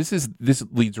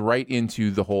leads right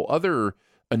into the whole other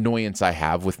annoyance I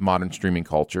have with modern streaming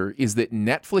culture is that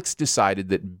Netflix decided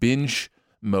that binge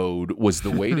mode was the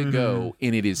way to go,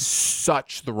 and it is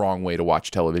such the wrong way to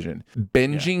watch television.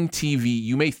 Binging TV,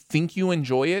 you may think you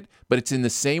enjoy it, but it's in the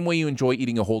same way you enjoy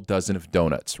eating a whole dozen of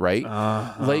donuts, right?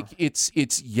 Like it's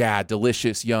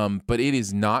delicious, yum, but it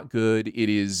is not good.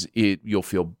 You'll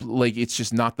feel like it's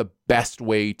just not the best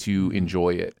way to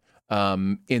enjoy it.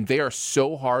 And they are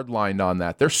so hard-lined on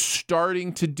that. They're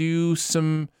starting to do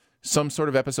some sort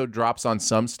of episode drops on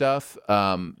some stuff,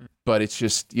 but it's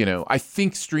just, I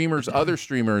think other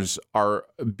streamers are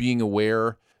being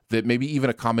aware that maybe even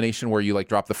a combination where you like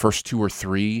drop the first 2 or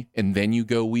 3 and then you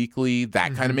go weekly,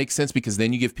 that kind of makes sense because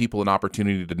then you give people an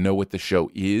opportunity to know what the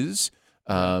show is.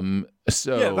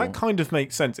 So that kind of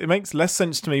makes sense. It makes less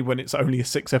sense to me when it's only a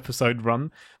 6-episode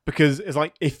run, because it's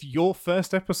like if your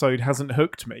first episode hasn't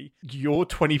hooked me, you're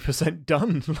 20%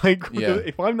 done. Like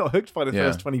if I'm not hooked by the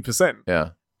first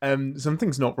 20%,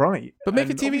 something's not right. But make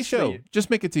a TV show. Just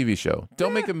make a TV show.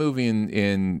 Don't make a movie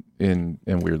and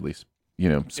weirdly,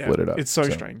 split it up. It's so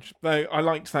strange. Though I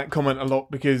liked that comment a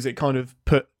lot because it kind of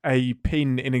put a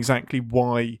pin in exactly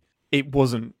why it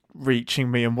wasn't reaching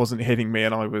me and wasn't hitting me,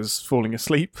 and I was falling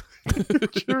asleep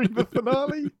during the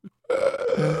finale.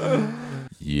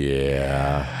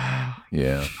 Yeah.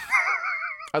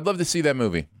 I'd love to see that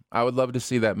movie. I would love to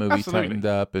see that movie tightened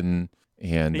up and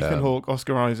Ethan Hawke,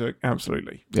 Oscar Isaac,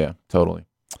 absolutely. Yeah, totally.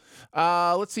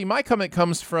 Let's see. My comment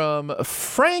comes from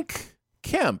Frank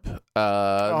Kemp.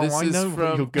 I know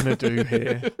what you're going to do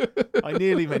here. I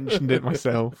nearly mentioned it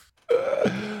myself.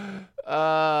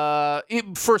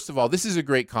 First of all, this is a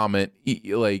great comment.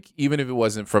 Even if it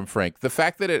wasn't from Frank, the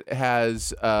fact that it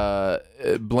has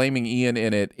blaming Ian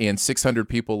in it and 600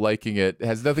 people liking it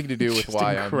has nothing to do with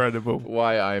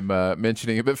why I'm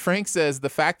mentioning it. But Frank says the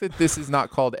fact that this is not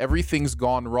called "Everything's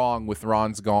Gone Wrong" with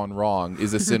Ron's Gone Wrong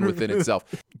is a sin within itself.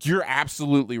 You're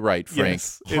absolutely right, Frank.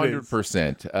 Yes,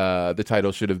 100%. The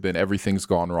title should have been "Everything's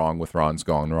Gone Wrong with Ron's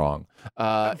Gone Wrong."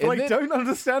 I don't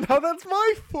understand how that's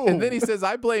my fault. And then he says,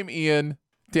 "I blame Ian."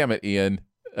 Damn it, Ian.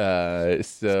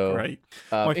 So great.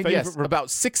 Yes,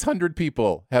 about 600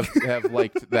 people have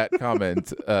liked that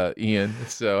comment, Ian.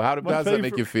 So how does that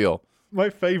make you feel? My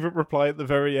favorite reply at the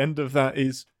very end of that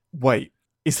is, "Wait,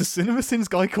 is the CinemaSins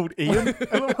guy called Ian?"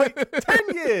 And I'm like,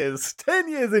 10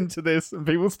 years into this, and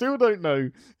people still don't know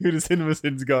who the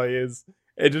CinemaSins guy is.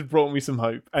 It just brought me some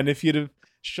hope. And if you'd have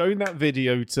shown that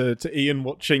video to Ian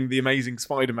watching the Amazing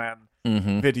Spider-Man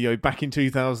video back in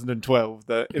 2012,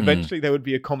 that eventually there would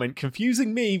be a comment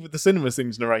confusing me with the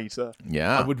CinemaSins narrator.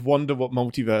 Yeah. I would wonder what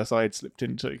multiverse I had slipped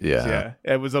into. Yeah,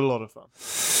 it was a lot of fun.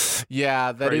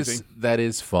 Yeah, that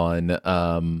is fun.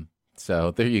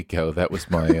 So there you go. That was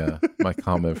my my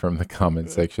comment from the comment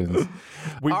sections.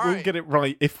 We will get it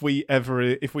right if we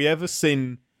ever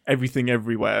sin Everything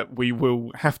Everywhere. We will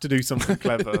have to do something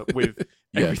clever with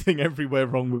Everything Everywhere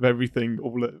Wrong with Everything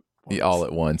All at Once. All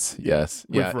at once, yes.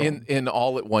 Yeah, in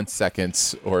all at once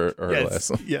seconds or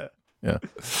less. Yeah.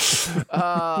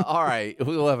 All right,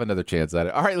 we'll have another chance at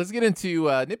it. All right, let's get into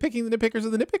nitpicking the nitpickers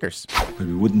of the nitpickers. But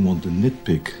we wouldn't want to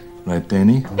nitpick, right,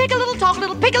 Danny? Pick a little, talk a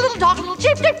little, pick a little, talk a little,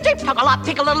 cheep, cheep, cheep, talk a lot,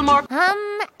 pick a little more.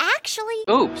 Actually.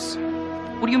 Oops.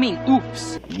 What do you mean,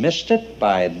 oops? Missed it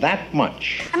by that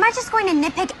much. Am I just going to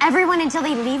nitpick everyone until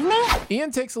they leave me?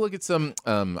 Ian takes a look at some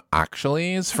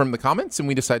actuallys from the comments, and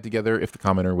we decide together if the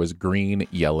commenter was green,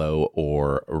 yellow,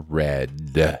 or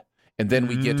red. And then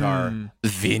we get our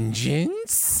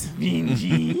vengeance.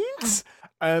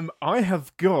 I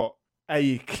have got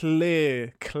a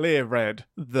clear red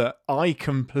that I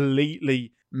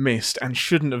completely missed and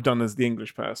shouldn't have done as the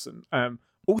English person.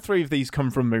 All 3 of these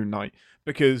come from Moon Knight,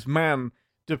 because, man,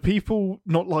 do people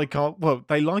not like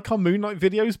they like our Moon Knight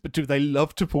videos, but do they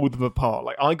love to pull them apart?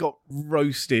 Like, I got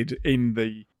roasted in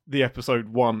the episode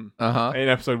 1, in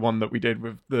episode 1 that we did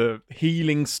with the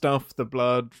healing stuff, the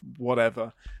blood,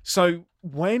 whatever. So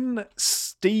when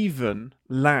Steven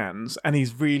lands and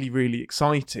he's really, really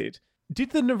excited,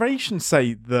 did the narration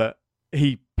say that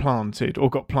he planted or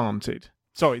got planted?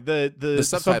 Sorry, the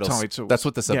subtitles. That's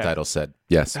what the subtitles said.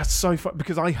 Yes. That's so fun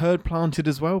because I heard planted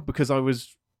as well because I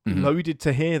was loaded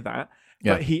to hear that.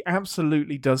 Yeah. But he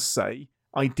absolutely does say,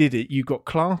 I did it, you got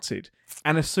clarted.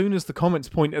 And as soon as the comments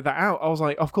pointed that out, I was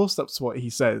like, of course that's what he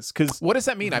says. Because what does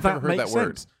that mean? I've never heard that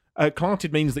word.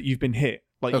 Clarted means that you've been hit.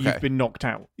 Like you've been knocked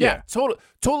out. Yeah.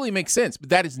 Totally makes sense. But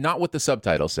that is not what the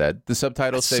subtitle said. The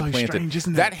subtitles say planted. Strange,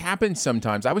 isn't it? That happens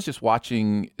sometimes. I was just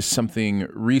watching something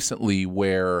recently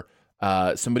where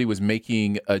somebody was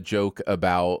making a joke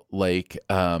about like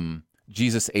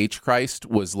Jesus H. Christ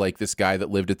was like this guy that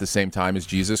lived at the same time as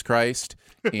Jesus Christ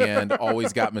and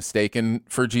always got mistaken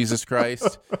for Jesus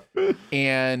Christ.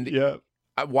 And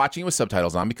I'm watching it with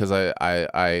subtitles on because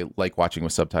I like watching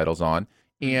with subtitles on.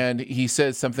 And he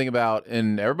says something about,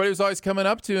 and everybody was always coming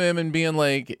up to him and being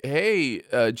like, "Hey,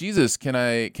 Jesus, can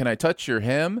I touch your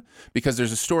hem?" Because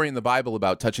there's a story in the Bible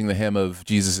about touching the hem of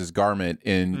Jesus's garment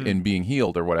in being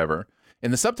healed or whatever.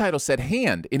 And the subtitle said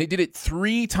hand, and it did it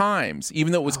 3 times,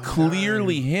 even though it was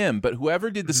clearly him. But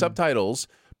whoever did the subtitles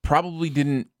probably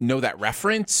didn't know that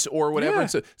reference or whatever.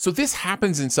 Yeah. So this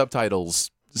happens in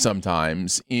subtitles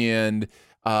sometimes, and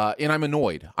I'm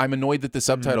annoyed. I'm annoyed that the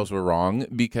subtitles were wrong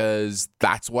because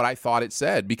that's what I thought it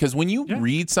said. Because when you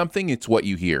read something, it's what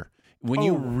you hear. When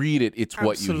you read it, it's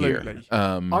what you hear.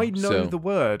 I know the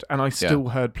word, and I still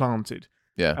heard planted.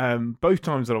 Yeah. Both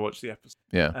times that I watched the episode.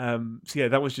 Yeah. So yeah,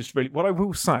 that was just really. What I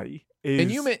will say is,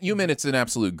 and you meant it's an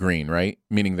absolute green, right?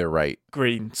 Meaning they're right.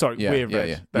 Green. Sorry, we're red.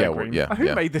 Yeah. They're green.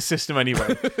 Who made this system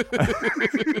anyway?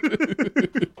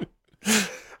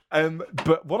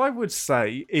 But what I would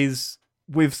say is,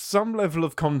 with some level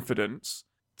of confidence,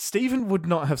 Stephen would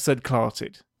not have said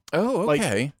clarted. Oh,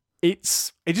 okay. It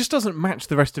just doesn't match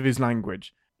the rest of his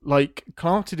language. Like,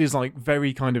 clarted is like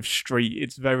very kind of street.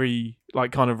 It's very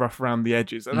like kind of rough around the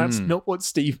edges. And that's not what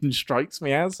Stephen strikes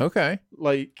me as. Okay.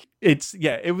 Like,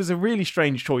 it was a really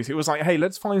strange choice. It was like, hey,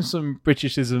 let's find some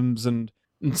Britishisms and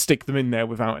stick them in there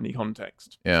without any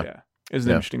context. Yeah. It was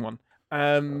an interesting one.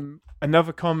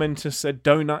 Another commenter said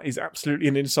donut is absolutely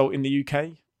an insult in the UK.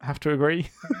 I have to agree.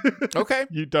 Okay.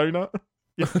 You donut.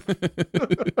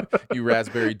 You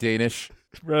raspberry Danish.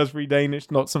 Raspberry Danish,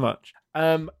 not so much.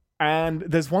 And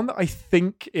there's one that I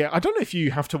think, I don't know if you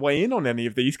have to weigh in on any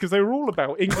of these because they were all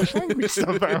about English language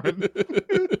stuff, Aaron.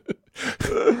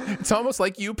 It's almost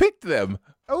like you picked them.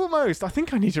 Almost. I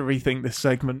think I need to rethink this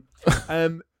segment.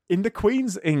 In the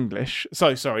Queen's English,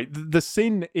 the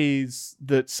sin is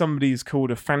that somebody is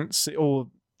called a fancy, or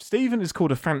Stephen is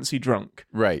called a fancy drunk.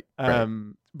 Right.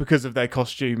 Because of their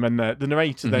costume, and the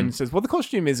narrator then says, well, the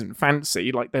costume isn't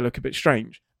fancy, like they look a bit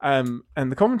strange. And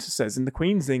the commenter says, in the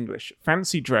Queen's English,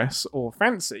 fancy dress or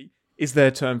fancy is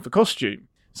their term for costume.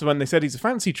 So when they said he's a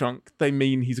fancy drunk, they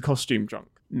mean he's a costume drunk.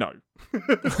 No.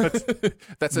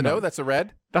 That's a no? That's a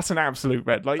red? That's an absolute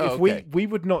red. Like, if we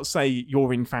would not say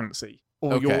you're in fancy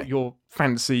or you're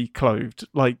fancy clothed.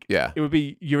 Like, it would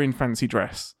be you're in fancy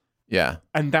dress. Yeah.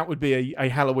 And that would be a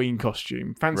Halloween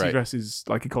costume. Fancy dress is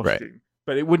like a costume. Right.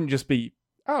 But it wouldn't just be,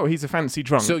 oh, he's a fancy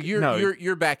drunk. So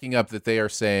you're backing up that they are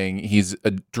saying he's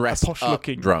a dressed up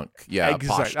drunk. Yeah, exactly. A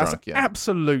posh drunk. That's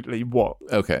absolutely what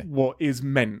is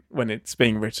meant when it's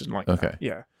being written like that.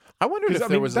 Yeah. I wondered if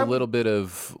there was a little bit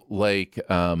of like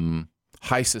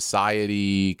high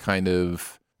society kind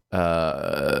of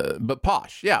but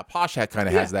posh. Yeah, posh kind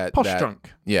of has that. Posh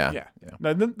drunk. Yeah.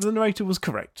 No, the narrator was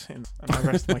correct, and I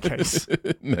rest my case.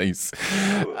 Nice.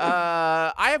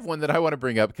 I have one that I want to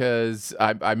bring up because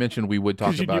I mentioned we would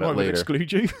talk about it later. Would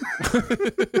exclude you?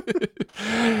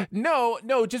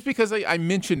 No, just because I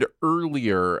mentioned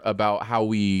earlier about how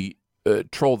we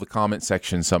troll the comment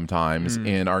section sometimes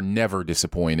and are never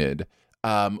disappointed.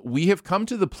 We have come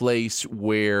to the place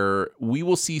where we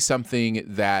will see something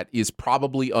that is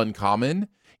probably uncommon,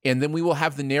 and then we will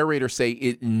have the narrator say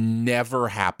it never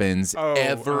happens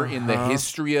ever in the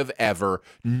history of ever.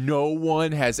 No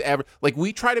one has ever, like,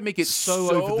 we try to make it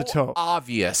so over the top,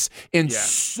 obvious and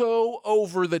so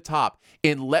over the top.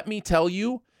 And let me tell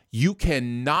you, you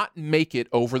cannot make it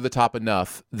over the top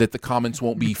enough that the comments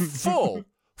won't be full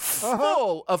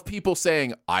of people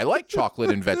saying, I like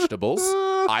chocolate and vegetables.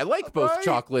 I like both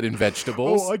chocolate and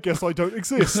vegetables. Oh, I guess I don't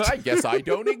exist. I guess I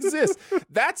don't exist.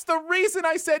 That's the reason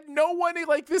I said no one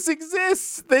like this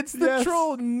exists. That's the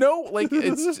troll. No, like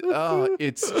it's just.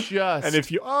 And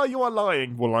if you are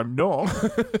lying. Well, I'm not.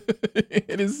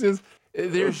 It is just.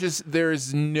 There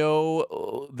is no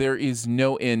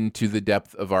end to the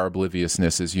depth of our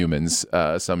obliviousness as humans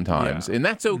sometimes, and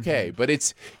that's okay. But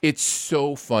it's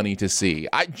so funny to see.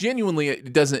 I genuinely,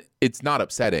 it's not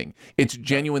upsetting. It's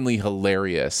genuinely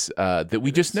hilarious that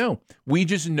we just know. We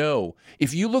just know.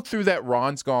 If you look through that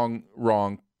Ron's Gone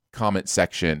Wrong comment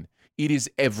section, it is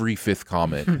every fifth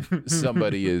comment.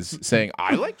 Somebody is saying,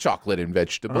 I like chocolate and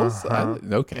vegetables.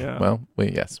 Okay. Yeah. Well,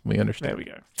 yes, we understand. There we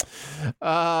go.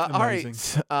 All right.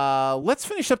 Let's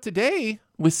finish up today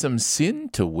with some Sin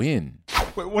to Win.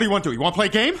 Wait, what do you want to do? You want to play a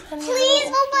game? Please,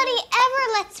 nobody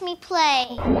ever lets me play.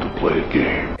 I want to play a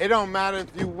game. It don't matter if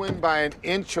you win by an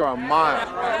inch or a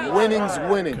mile. Winning's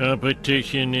winning.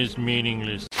 Competition is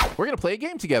meaningless. We're going to play a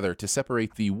game together to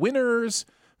separate the winners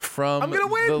from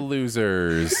the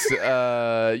losers.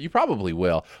 You probably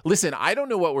will. Listen, I don't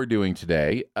know what we're doing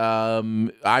today.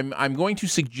 I'm going to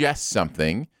suggest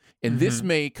something, and this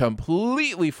may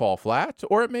completely fall flat,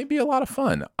 or it may be a lot of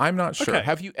fun. I'm not sure. Okay.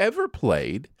 Have you ever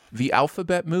played the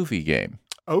Alphabet Movie game?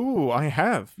 Oh, I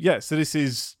have. Yeah, so this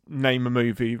is name a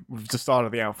movie with the start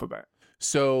of the alphabet.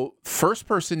 So first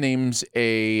person names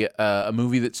a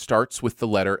movie that starts with the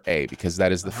letter A, because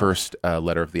that is the first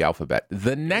letter of the alphabet.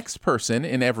 The next person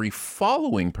and every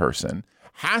following person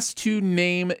has to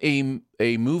name a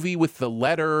movie with the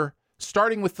letter,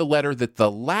 starting with the letter that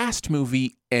the last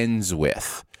movie ends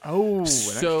with. Oh,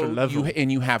 so an extra level.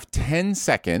 you have 10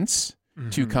 seconds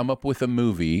to come up with a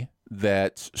movie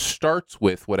that starts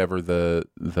with whatever the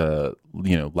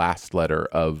last letter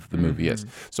of the movie is.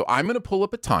 So I'm going to pull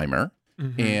up a timer.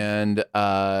 And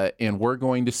we're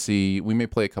going to see, we may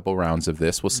play a couple rounds of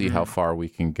this. We'll see how far we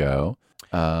can go.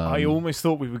 I almost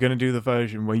thought we were going to do the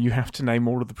version where you have to name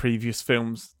all of the previous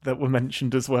films that were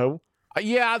mentioned as well.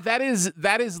 Yeah, that is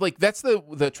like, that's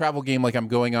the travel game. Like, I'm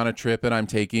going on a trip and I'm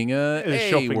taking a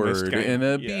word and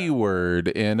a B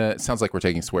word, and it sounds like we're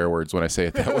taking swear words when I say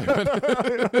it that way.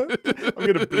 I'm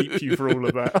going to bleep you for all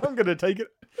of that. I'm going to take it.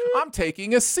 I'm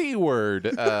taking a C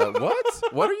word.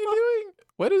 What are you doing?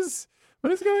 What is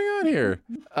going on here?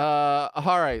 All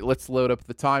right, let's load up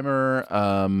the timer.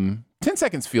 10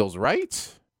 seconds feels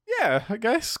right. Yeah, I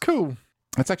guess. Cool.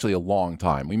 That's actually a long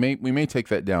time. We may take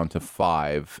that down to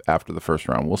 5 after the first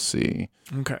round. We'll see.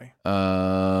 Okay.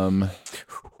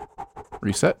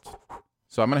 Reset.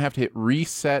 So I'm going to have to hit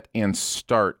reset and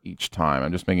start each time.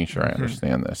 I'm just making sure I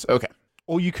understand this. Okay.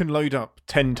 Or you can load up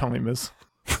 10 timers.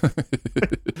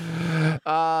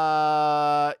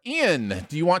 Ian,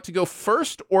 do you want to go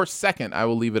first or second? I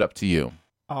will leave it up to you.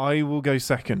 I will go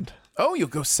second. Oh, you'll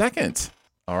go second.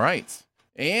 All right.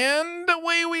 And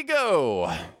away we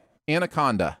go.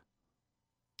 Anaconda.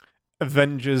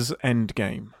 Avengers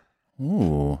Endgame.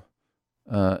 Ooh.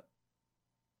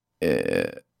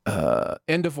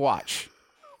 End of Watch.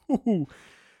 Ooh.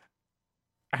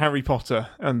 Harry Potter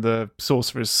and the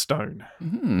Sorcerer's Stone.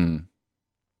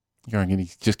 You're going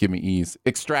to just give me ease.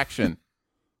 Extraction.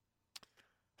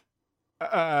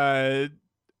 5,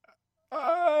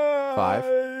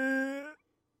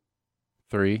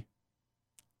 3,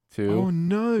 2. Oh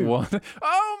no! 1.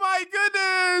 Oh my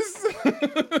goodness!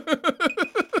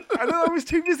 I was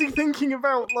too busy thinking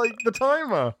about the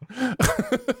timer.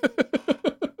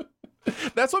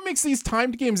 That's what makes these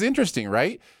timed games interesting,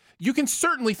 right? You can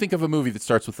certainly think of a movie that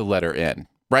starts with the letter N,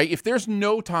 right? If there's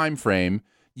no time frame,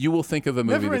 you will think of a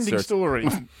movie that starts... Story.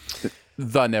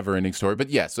 The Never-Ending Story. But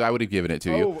yes, I would have given it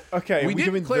to you. Oh, okay. We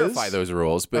didn't clarify those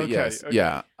rules, but okay, yes. okay.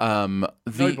 Yeah.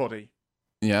 Nobody.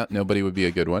 Yeah, Nobody would be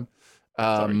a good one.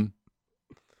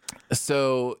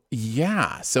 So,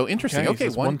 yeah. So, interesting. Okay,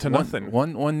 so 1-0.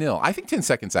 1-0. I think 10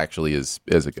 seconds actually is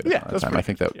a good amount of time. I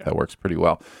think that works pretty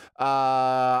well.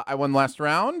 I won last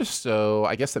round, so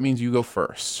I guess that means you go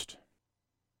first.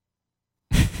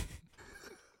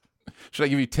 Should I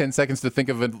give you 10 seconds to think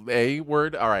of an A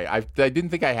word? All right. I didn't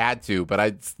think I had to, but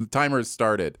the timer has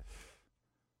started.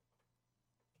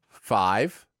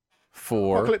 5,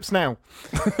 4. Apocalypse Now.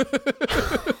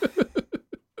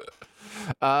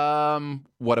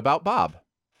 What about Bob?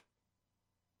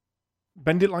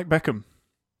 Bend It Like Beckham.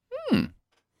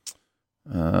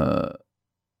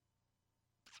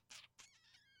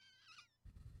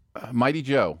 Mighty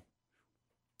Joe.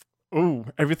 Ooh,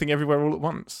 Everything Everywhere All at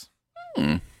Once.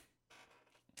 Dang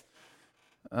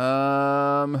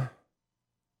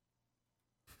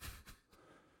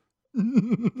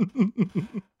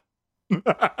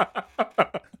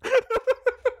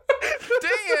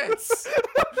it!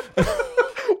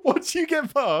 Once you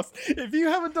get past, if you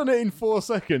haven't done it in 4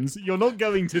 seconds, you're not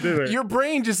going to do it. Your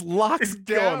brain just locks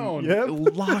down. Yep. It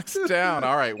locks down.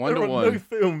 All right, 1-1. There are no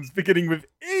films beginning with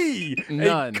E.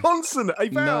 None. A consonant. A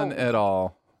vowel.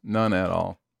 None at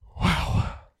all.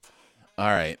 Wow. All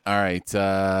right.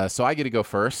 So I get to go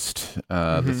first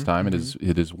this time. It is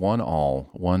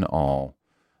 1-1.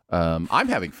 I'm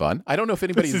having fun. I don't know if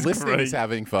anybody listening is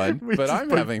having fun, but I'm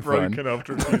having fun. Broken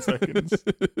after a few seconds.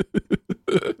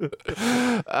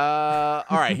 All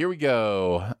right, here we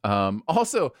go.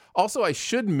 Also, I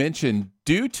should mention,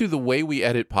 due to the way we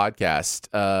edit podcast,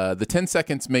 the 10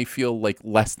 seconds may feel like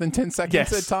less than 10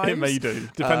 seconds at times. It may do,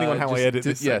 depending on how I edit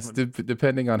this. Yes,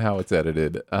 depending on how it's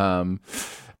edited.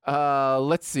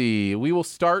 Let's see. We will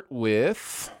start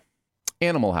with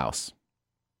Animal House.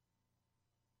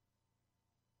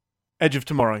 Edge of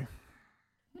Tomorrow.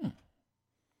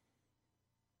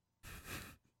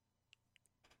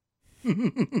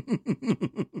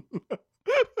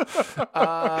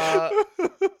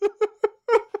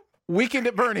 Weekend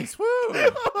at Bernie's. Woo!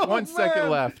 1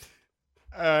 second left.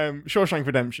 Shawshank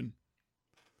Redemption.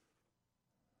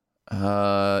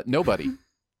 Nobody.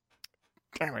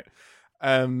 Damn it.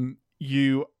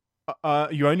 You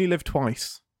only live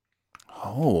twice.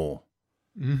 Oh.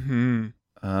 Mm-hmm.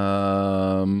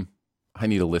 I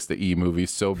need a list of E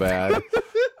movies so bad.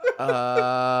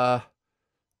 Oh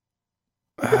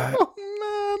man.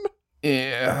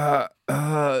 Yeah.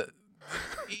 I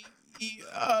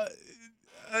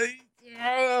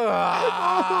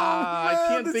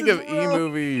can't think of E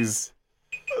movies.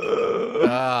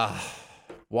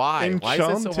 Why? Enchanted. Why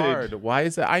is it so hard? Why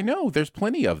is it? I know there's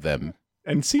plenty of them.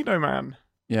 Encino Man.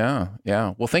 Yeah.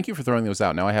 Well, thank you for throwing those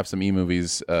out. Now I have some E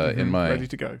movies in my ready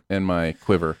to go in my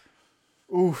quiver.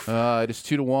 Oof. It is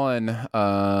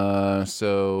 2-1.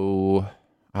 So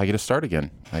I get to start again.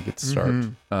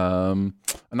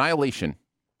 Annihilation.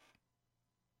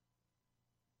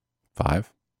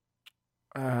 5,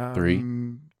 3,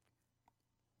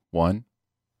 1.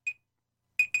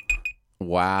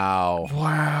 Wow.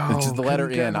 It's just the letter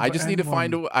N. I just need to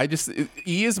find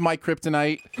E is my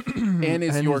kryptonite. N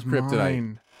is your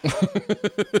kryptonite.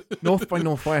 North by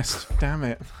Northwest. Damn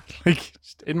it. Like,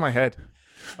 just in my head.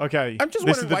 Okay. I'm just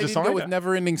wondering why you didn't go with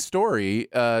Never Ending Story,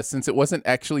 since it wasn't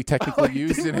actually technically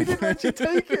used in it. Why did you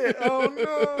take it? Oh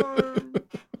no.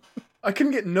 I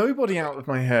couldn't get nobody out of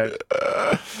my head.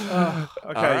 Okay. All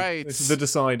right. This is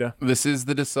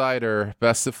the decider.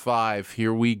 Best of 5.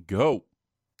 Here we go.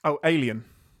 Oh, Alien.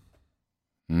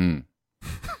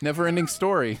 Never Ending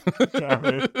Story. Damn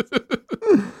it.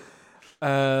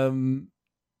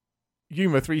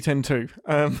 Yuma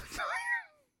 310-2.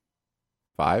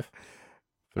 5,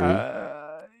 3,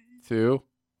 2,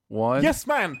 1. Yes,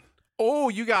 man. Oh,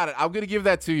 you got it. I'm gonna give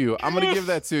that to you.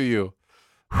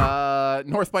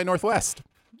 North by Northwest.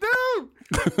 No.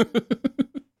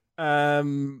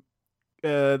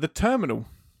 The Terminal.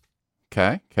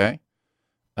 Okay.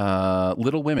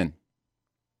 Little Women.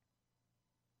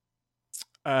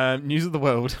 News of the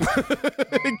World.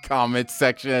 Comment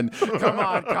section. Come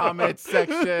on, comment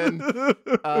section.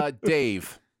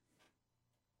 Dave.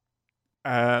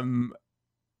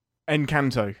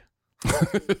 Encanto.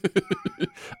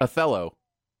 Othello.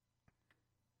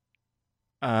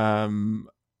 Okja.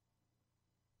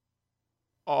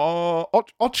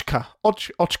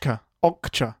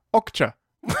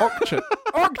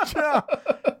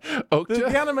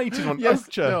 The animated one. Yes.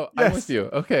 Okja. No, yes. I'm with you.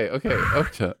 Okay.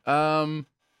 Okja.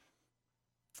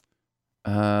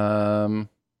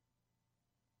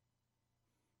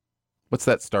 What's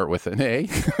that start with? An A?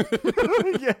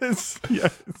 Yes.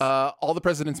 All the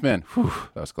President's Men. Whew,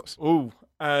 that was close. Ooh.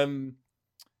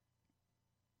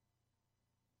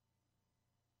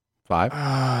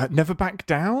 5. Never Back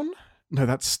Down? No,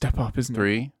 that's Step Up, isn't it?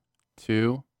 3,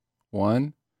 2,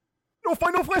 1. North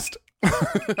by Northwest.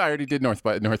 I already did North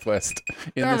by Northwest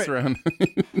in this round. This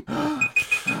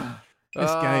game.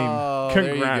 Congrats.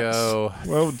 There you go.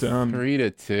 Well done.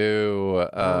 3-2.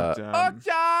 Well done.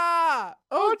 Okja!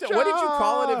 What did you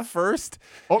call it at first?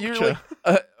 Okja.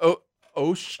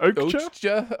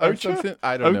 Okja?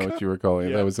 I don't know what you were calling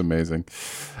it. That was amazing.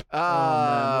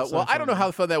 Well, I don't know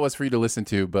how fun that was for you to listen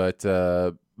to, but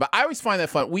I always find that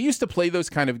fun. We used to play those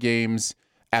kind of games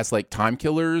as like time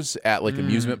killers at like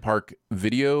amusement park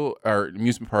video or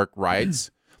amusement park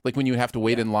rides. Like when you have to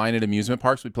wait in line at amusement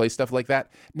parks, we play stuff like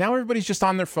that. Now everybody's just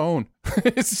on their phone.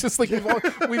 It's just like we've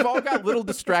all got little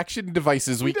distraction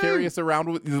devices we carry us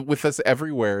around with us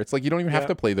everywhere. It's like you don't even have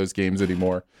to play those games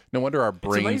anymore. No wonder our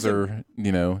brains are,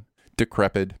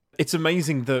 decrepit. It's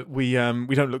amazing that we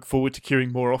don't look forward to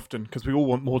queuing more often because we all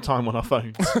want more time on our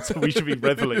phones. So we should be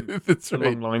reveling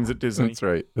along lines at Disney.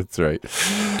 That's right.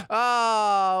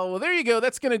 Well, there you go.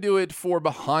 That's going to do it for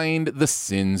Behind the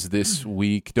Sins this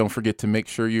week. Don't forget to make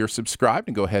sure you're subscribed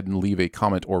and go ahead and leave a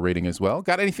comment or rating as well.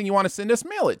 Got anything you want to send us?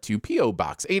 Mail it to P.O.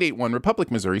 Box 881 Republic,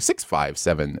 Missouri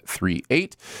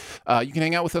 65738. You can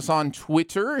hang out with us on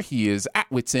Twitter. He is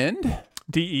at Wits End.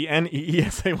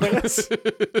 DENEESAYS.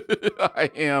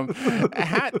 I am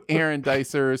at Aaron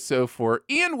Dicer. So for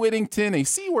Ian Whittington, a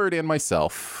C word, and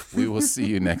myself, we will see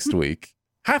you next week.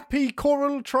 Happy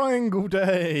Coral Triangle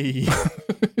Day!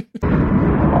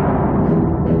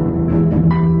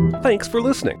 Thanks for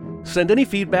listening. Send any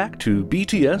feedback to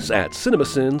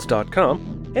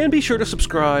bts@cinemasins.com and be sure to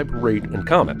subscribe, rate, and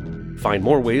comment. Find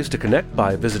more ways to connect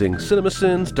by visiting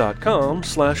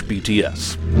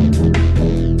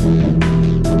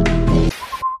cinemasins.com/BTS.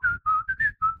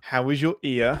 How was your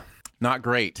ear? Not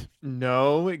great.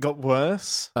 No, it got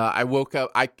worse. I woke up.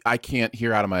 I can't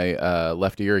hear out of my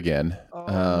left ear again.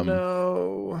 Oh,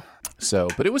 no. So,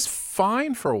 but it was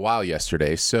fine for a while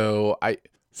yesterday. So I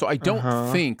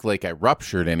don't think like I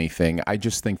ruptured anything. I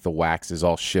just think the wax is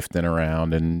all shifting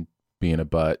around and being a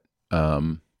butt.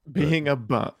 Being a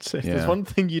butt. If there's one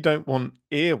thing you don't want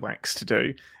earwax to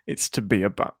do, it's to be a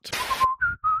butt.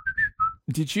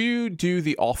 Did you do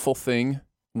the awful thing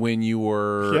when you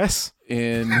were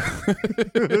in...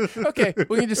 Okay,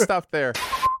 we can just stop there.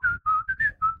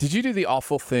 Did you do the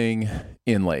awful thing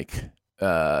in like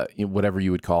whatever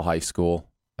you would call high school?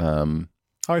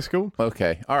 High school?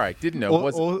 Okay, all right. Didn't know.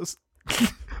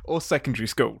 Or secondary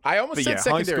school. I almost said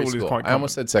secondary school. I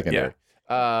almost said secondary.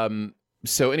 Yeah.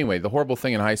 So anyway, the horrible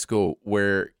thing in high school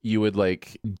where you would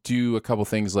like do a couple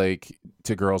things like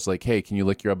to girls like, hey, can you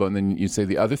lick your elbow? And then you'd say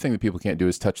the other thing that people can't do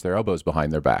is touch their elbows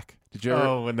behind their back. Did you ever?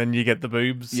 Oh, and then you get the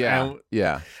boobs out?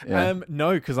 Yeah.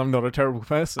 No, because I'm not a terrible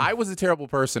person. I was a terrible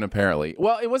person, apparently.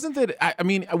 Well, it wasn't that... I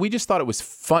mean, we just thought it was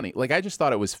funny. Like, I just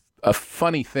thought it was a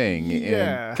funny thing.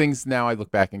 Yeah. And things now I look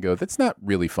back and go, that's not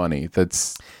really funny.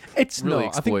 It's really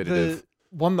exploitative. I think the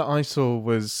one that I saw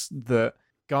was that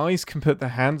guys can put their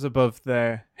hands above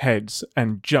their heads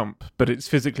and jump, but it's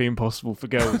physically impossible for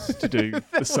girls to do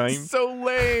the same. So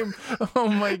lame. Oh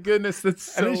my goodness, that's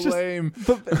so lame.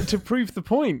 But to prove the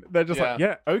point, they're just like,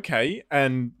 yeah, okay,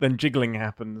 and then jiggling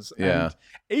happens. Yeah.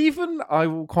 And even, I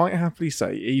will quite happily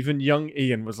say, even young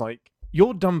Ian was like,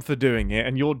 you're dumb for doing it,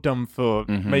 and you're dumb for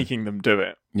making them do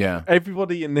it. Yeah.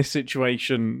 Everybody in this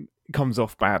situation comes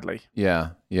off badly.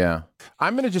 Yeah.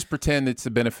 I'm going to just pretend it's the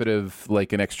benefit of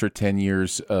like an extra 10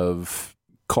 years of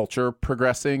culture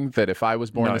progressing, that if I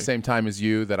was born the same time as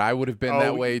you, that I would have been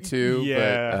that way too.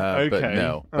 Yeah.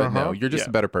 Okay. But no, you're just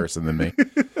a better person than me.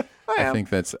 I think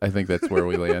that's where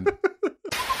we land.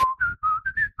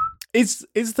 Is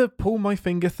the pull my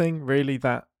finger thing really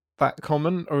that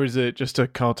common, or is it just a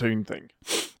cartoon thing?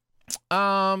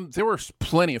 There were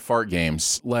plenty of fart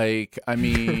games. Like, I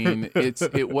mean,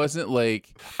 it wasn't like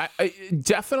I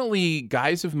definitely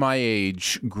guys of my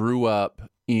age grew up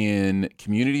in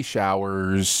community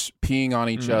showers, peeing on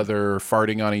each other,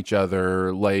 farting on each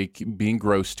other, like being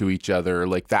gross to each other.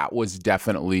 Like that was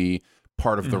definitely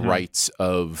part of the rites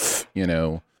of,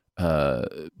 the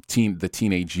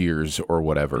teenage years or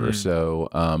whatever. So,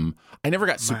 I never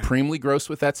got supremely gross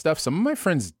with that stuff. Some of my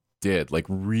friends did, like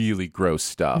really gross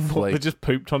stuff. What, like they just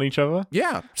pooped on each other?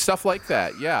 Yeah, stuff like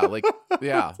that. Yeah, like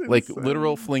like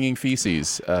literal flinging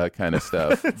feces kind of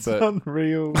stuff. It's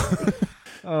unreal.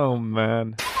 Oh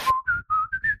man.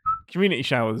 Community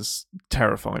showers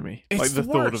terrify me. It's like the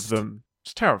thought of them.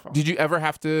 It's terrifying. Did you ever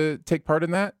have to take part in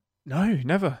that? No,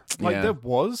 never. Like there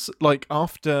was like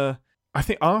after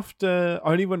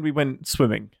only when we went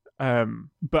swimming.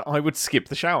 But I would skip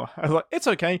the shower. I was like, it's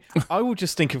okay. I will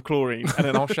just think of chlorine and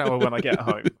then I'll shower when I get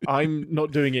home. I'm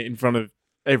not doing it in front of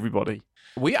everybody.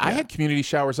 I had community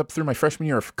showers up through my freshman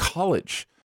year of college.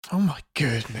 Oh my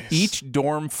goodness. Each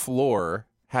dorm floor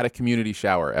had a community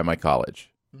shower at my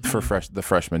college for the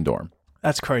freshman dorm.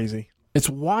 That's crazy.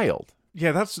 It's wild.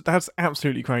 Yeah, that's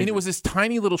absolutely crazy. And it was this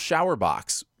tiny little shower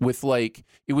box with like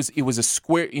it was a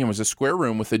square, it was a square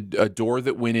room with a door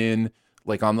that went in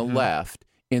like on the left.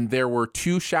 And there were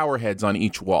 2 shower heads on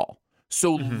each wall.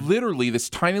 So literally this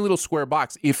tiny little square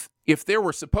box, if there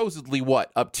were supposedly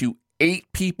up to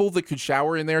 8 people that could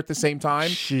shower in there at the same time,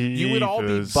 you would all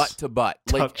be butt to butt.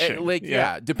 Like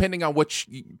depending on which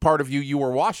part of you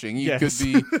were washing, you could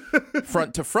be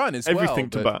front to front as well. Everything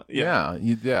to butt. Yeah,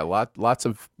 lots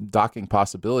of docking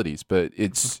possibilities, but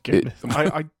it's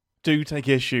I do take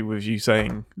issue with you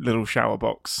saying little shower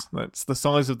box. That's the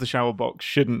size of the shower box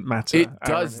shouldn't matter. It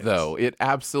does, though. It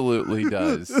absolutely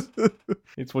does.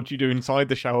 It's what you do inside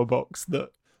the shower box that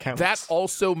counts. That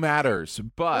also matters,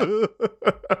 but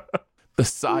the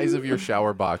size of your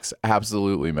shower box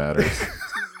absolutely matters.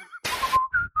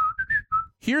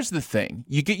 Here's the thing.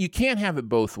 You can't have it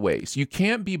both ways. You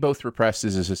can't be both repressed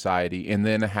as a society and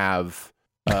then have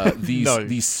these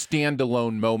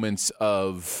standalone moments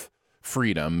of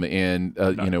freedom and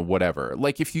whatever.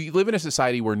 Like if you live in a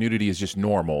society where nudity is just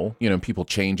normal, people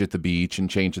change at the beach and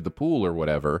change at the pool or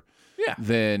whatever,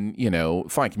 then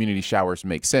fine, community showers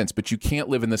make sense. But you can't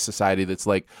live in this society that's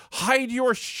like, hide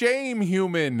your shame,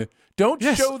 human. Don't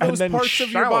Yes, show and those then parts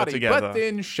of your shower body, together. but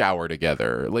then shower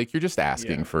together. Like, you're just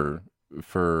asking for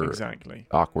Exactly.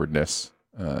 awkwardness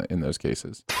in those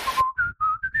cases.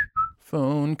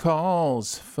 Phone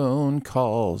calls.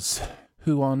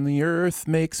 Who on the earth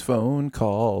makes phone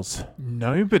calls?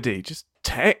 Nobody. Just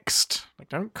text. Like,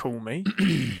 don't call me.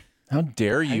 How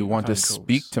dare you want to phone calls.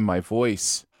 speak to my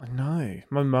voice? I know.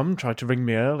 My mum tried to ring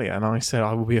me earlier, and I said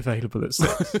I will be available at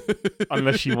 6,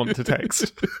 unless you want to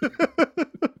text.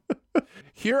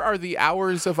 Here are the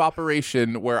hours of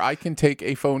operation where I can take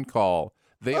a phone call.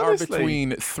 They Honestly. are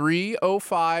between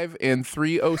 3:05 and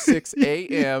 3:06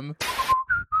 a.m.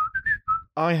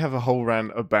 I have a whole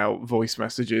rant about voice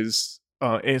messages,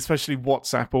 especially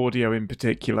WhatsApp audio in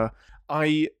particular.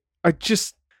 I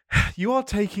just... You are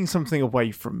taking something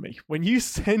away from me. When you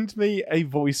send me a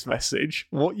voice message,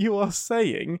 what you are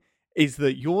saying is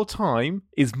that your time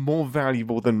is more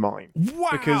valuable than mine. Wow!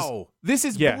 Because, this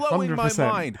is yeah, blowing 100%.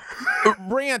 my mind.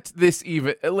 Rant this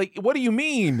even. Like, what do you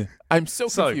mean? I'm so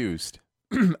confused.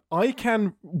 I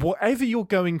can... Whatever you're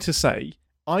going to say,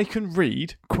 I can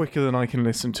read quicker than I can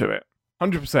listen to it.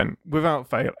 100%, without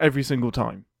fail, every single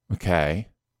time. Okay.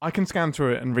 I can scan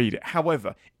through it and read it.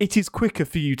 However, it is quicker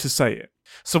for you to say it.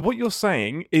 So what you're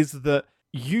saying is that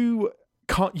you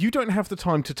don't have the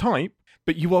time to type,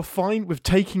 but you are fine with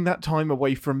taking that time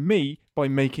away from me by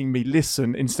making me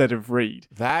listen instead of read.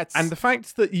 And the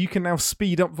fact that you can now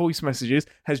speed up voice messages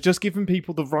has just given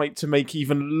people the right to make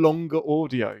even longer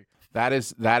audio. That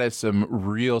is some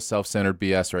real self-centered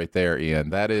BS right there, Ian.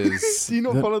 That is... Do you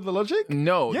not follow the logic?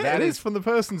 No, Yeah, that it is from the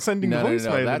person sending the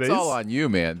voicemail. No, that's all on you,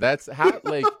 man. That's how,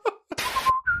 like...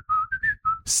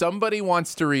 Somebody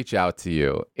wants to reach out to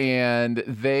you, and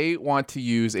they want to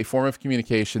use a form of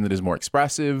communication that is more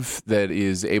expressive, that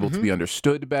is able to be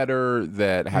understood better,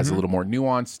 that has a little more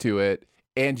nuance to it.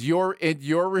 And your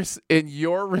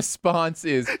response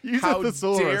is, how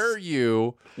dare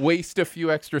you waste a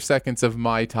few extra seconds of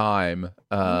my time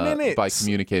by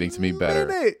communicating to me better?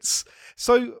 Minutes.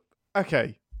 So,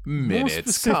 okay.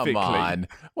 Minutes. Come on.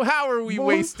 Well, how are we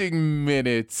wasting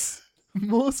minutes?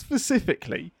 More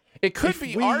specifically, it could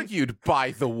be argued,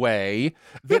 by the way,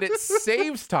 that it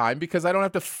saves time because I don't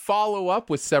have to follow up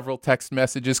with several text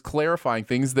messages clarifying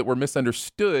things that were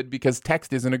misunderstood because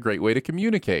text isn't a great way to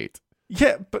communicate.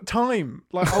 Yeah, but time.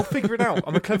 Like, I'll figure it out.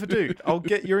 I'm a clever dude. I'll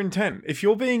get your intent. If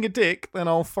you're being a dick, then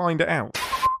I'll find it out.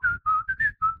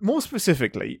 More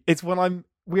specifically, it's when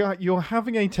you're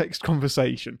having a text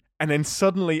conversation and then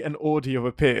suddenly an audio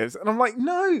appears and I'm like,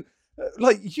 no,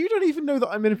 like, you don't even know that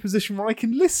I'm in a position where I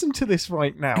can listen to this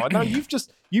right now. And now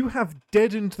you have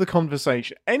deadened the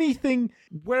conversation. Anything,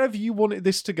 wherever you wanted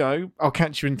this to go, I'll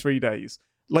catch you in 3 days.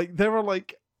 Like, there are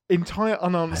like entire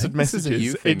unanswered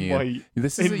messages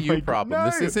This is a you problem.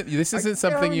 No, this isn't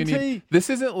something you need. This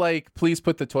isn't like, please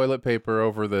put the toilet paper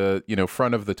over the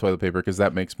front of the toilet paper because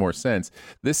that makes more sense.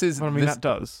 This is that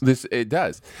does. It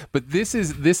does. But this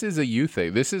is a you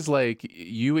thing. This is like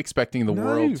you expecting the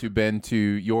world to bend to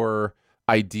your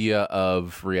idea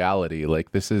of reality.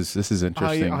 Like, this is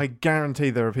interesting. I guarantee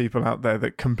there are people out there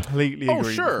that completely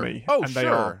agree with me. And they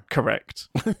are correct.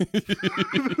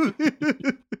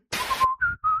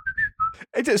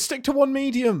 Stick to one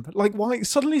medium. Like, why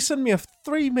suddenly send me a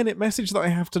 3-minute message that I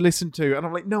have to listen to? And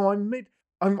I'm like, no,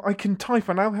 I can type.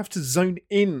 I now have to zone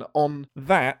in on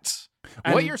that.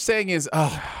 What you're saying is,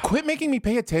 quit making me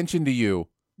pay attention to you.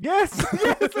 Yes,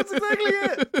 that's exactly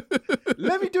it.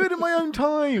 Let me do it in my own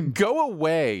time. Go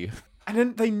away. And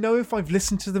then they know if I've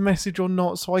listened to the message or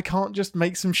not, so I can't just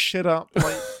make some shit up.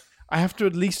 Like, I have to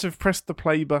at least have pressed the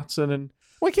play button. And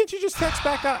why can't you just text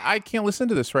back? I can't listen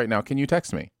to this right now. Can you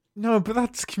text me? No, but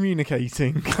that's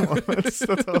communicating. Come on, that's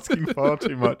asking far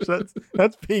too much.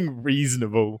 That's being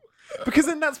reasonable. Because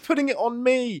then that's putting it on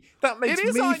me. That makes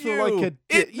me feel like a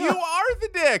dick. You are the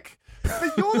dick.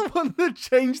 But you're the one that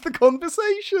changed the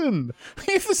conversation.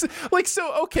 Like,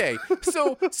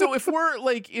 so if we're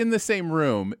like in the same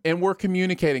room and we're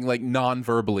communicating like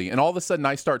non-verbally, and all of a sudden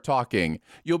I start talking,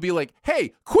 you'll be like,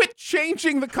 hey, quit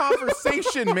changing the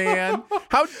conversation, man.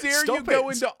 How dare you go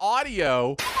into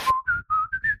audio?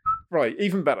 Right,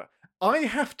 even better. I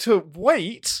have to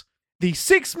wait the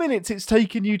 6 minutes it's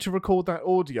taken you to record that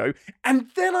audio, and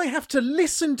then I have to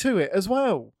listen to it as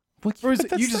well. Whereas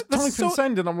you just type and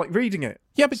send, and I'm like reading it.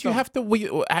 Yeah, but you have to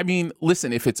wait. I mean,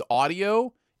 listen, if it's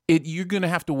audio, you're going to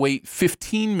have to wait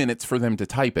 15 minutes for them to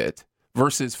type it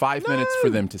versus 5 minutes for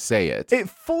them to say it. It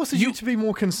forces you to be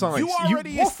more concise. You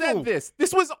already said this.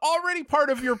 This was already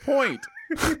part of your point.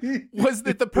 Was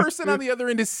that the person on the other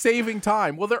end is saving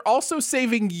time? Well, they're also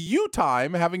saving you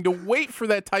time having to wait for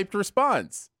that typed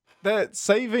response. they're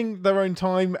saving their own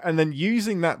time and then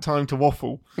using that time to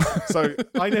waffle. So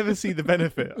I never see the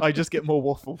benefit. I just get more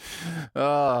waffle.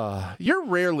 You're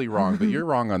rarely wrong, but you're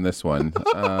wrong on this one.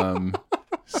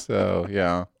 So,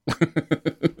 yeah.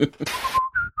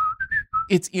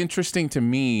 It's interesting to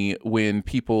me when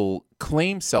people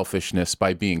claim selfishness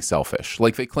by being selfish.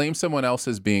 Like they claim someone else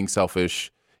as being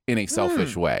selfish in a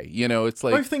selfish way. You know, it's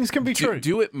like both things can be true.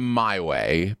 Do it my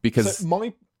way, because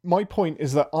so my point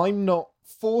is that I'm not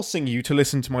forcing you to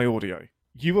listen to my audio.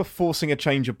 You are forcing a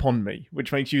change upon me,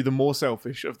 which makes you the more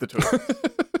selfish of the two.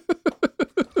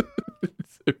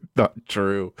 It's not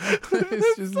true.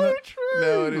 It's just so not true.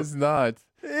 No, it is not.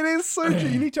 It is so true.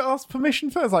 You need to ask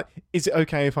permission first. Like, is it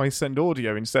okay if I send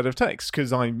audio instead of text?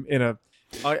 Because I'm in a...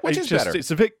 Which is better. It's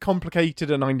a bit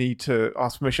complicated and I need to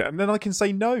ask permission. And then I can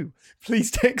say, no, please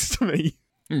text me.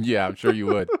 Yeah, I'm sure you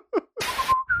would.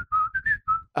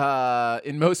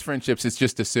 In most friendships, it's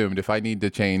just assumed if I need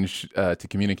to change to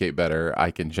communicate better,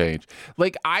 I can change.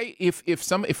 Like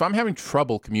if I'm having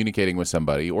trouble communicating with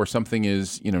somebody, or something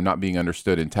is, you know, not being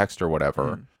understood in text or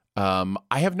whatever,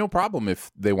 I have no problem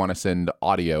if they want to send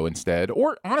audio instead,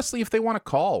 or honestly, if they want to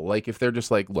call. Like if they're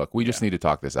just like, look, we just need to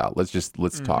talk this out.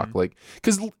 Let's talk. Like,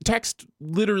 because text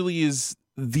literally is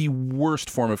the worst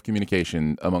form of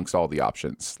communication amongst all the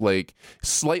options, like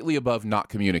slightly above not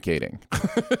communicating.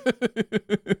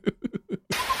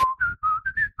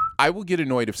 I will get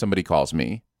annoyed if somebody calls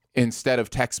me instead of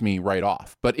text me right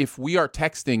off. But if we are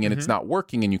texting and it's not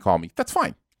working and you call me, that's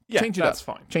fine. Yeah, change it that's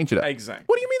up. fine. Change it up. Exactly.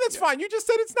 What do you mean that's fine? You just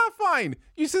said it's not fine.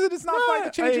 You said it's not fine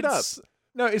to change it up.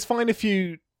 No, it's fine if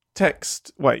you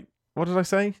text. Wait, what did I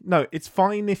say? No, it's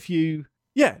fine if you...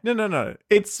 Yeah, no.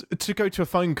 It's to go to a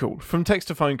phone call. From text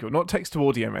to phone call, not text to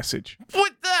audio message.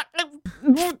 What the...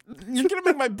 You're going to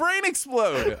make my brain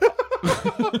explode.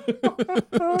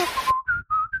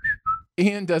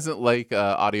 Ian doesn't like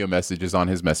audio messages on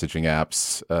his messaging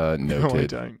apps. Noted. No, I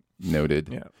don't. Noted.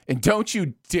 Yeah. And don't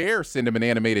you dare send him an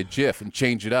animated GIF and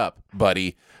change it up,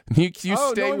 buddy. You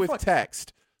stay with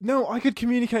text. No, I could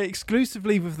communicate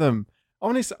exclusively with them.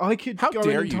 Honestly, I could. How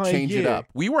dare you change it up?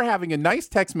 We were having a nice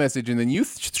text message, and then you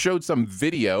showed some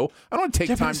video. I don't want to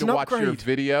take time to watch your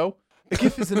video. A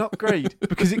GIF is an upgrade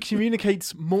because it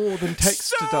communicates more than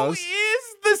text does. So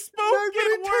is the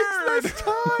spoken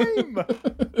word.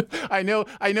 Time. I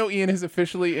know. Ian has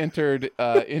officially entered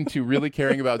into really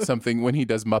caring about something when he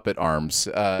does Muppet arms.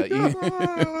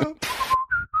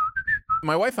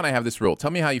 My wife and I have this rule.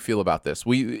 Tell me how you feel about this.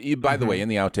 By the way, in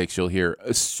the outtakes, you'll hear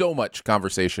so much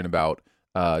conversation about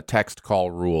text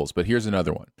call rules. But here's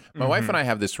another one. My wife and I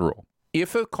have this rule.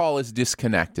 If a call is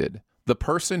disconnected, the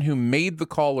person who made the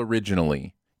call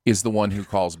originally is the one who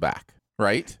calls back,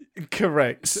 right?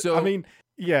 Correct. So, I mean,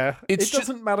 yeah, it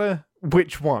doesn't matter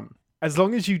which one, as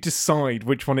long as you decide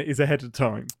which one it is ahead of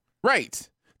time. Right.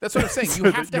 That's what I'm saying.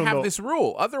 You have to have this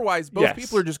rule. Otherwise, both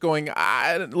people are just going,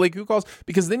 like, who calls?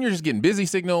 Because then you're just getting busy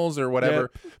signals or whatever.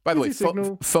 Yeah. By the way,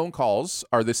 phone calls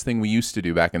are this thing we used to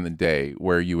do back in the day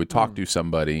where you would talk to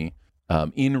somebody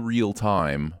in real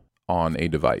time on a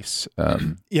device.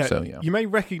 You may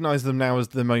recognize them now as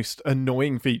the most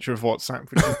annoying feature of WhatsApp,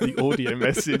 which is the audio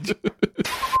message.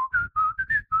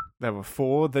 There were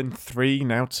 4, then 3,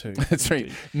 now 2. That's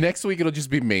right. Next week, it'll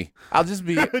just be me. I'll just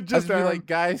be, like,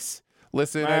 guys,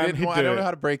 listen, I don't know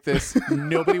how to break this.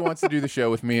 Nobody wants to do the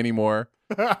show with me anymore.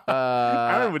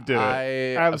 Aaron would do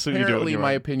it. Absolutely do it. Apparently,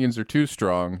 my opinions are too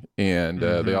strong, and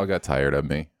they all got tired of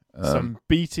me. Some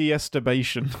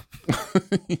BTS-debation.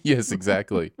 Yes,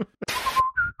 exactly.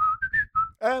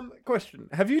 Question.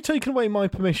 Have you taken away my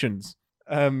permissions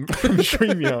from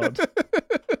StreamYard?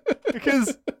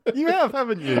 Because you have,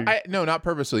 haven't you? No, not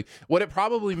purposely. What it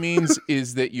probably means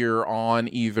is that you're on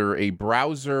either a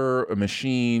browser, a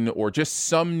machine, or just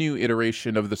some new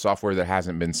iteration of the software that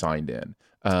hasn't been signed in.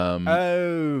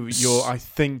 I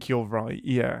think you're right.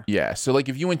 Yeah. Yeah. So like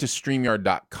if you went to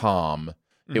StreamYard.com,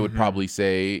 it would probably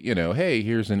say, hey,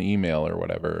 here's an email or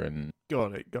whatever. And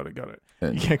Got it.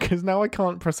 Yeah, because now I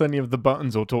can't press any of the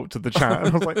buttons or talk to the chat.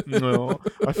 And I was like, no,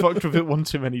 I fucked with it one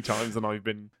too many times and I've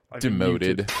been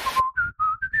demoted.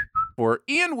 For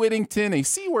Ian Whittington, a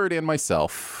C word, and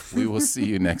myself, we will see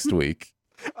you next week.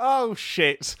 Oh,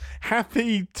 shit.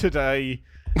 Happy today.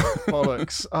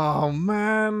 Bollocks. Oh,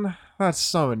 man. That's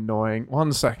so annoying.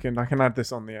 1 second. I can add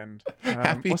this on the end.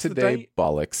 Happy today,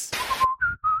 bollocks.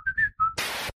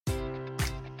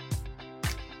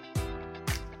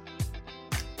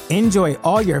 Enjoy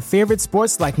all your favorite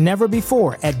sports like never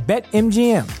before at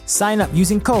BetMGM. Sign up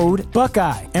using code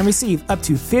Buckeye and receive up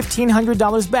to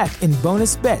 $1,500 back in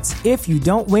bonus bets if you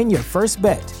don't win your first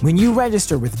bet. When you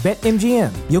register with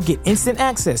BetMGM, you'll get instant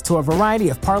access to a variety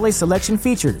of parlay selection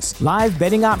features, live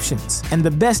betting options, and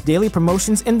the best daily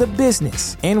promotions in the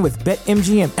business. And with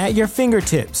BetMGM at your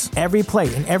fingertips, every play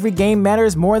and every game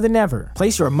matters more than ever.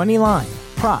 Place your money line,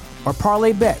 prop, or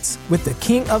parlay bets with the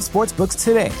king of sportsbooks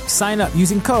today. Sign up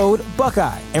using code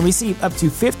Buckeye and receive up to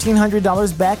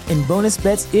 $1,500 back in bonus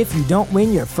bets if you don't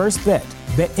win your first bet.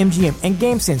 BetMGM and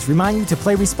GameSense remind you to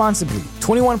play responsibly.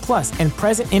 21 plus and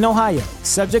present in Ohio,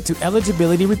 subject to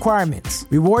eligibility requirements.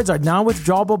 Rewards are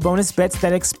non-withdrawable bonus bets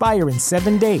that expire in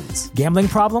 7 days. Gambling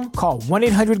problem? Call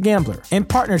 1-800-GAMBLER in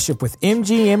partnership with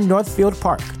MGM Northfield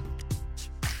Park.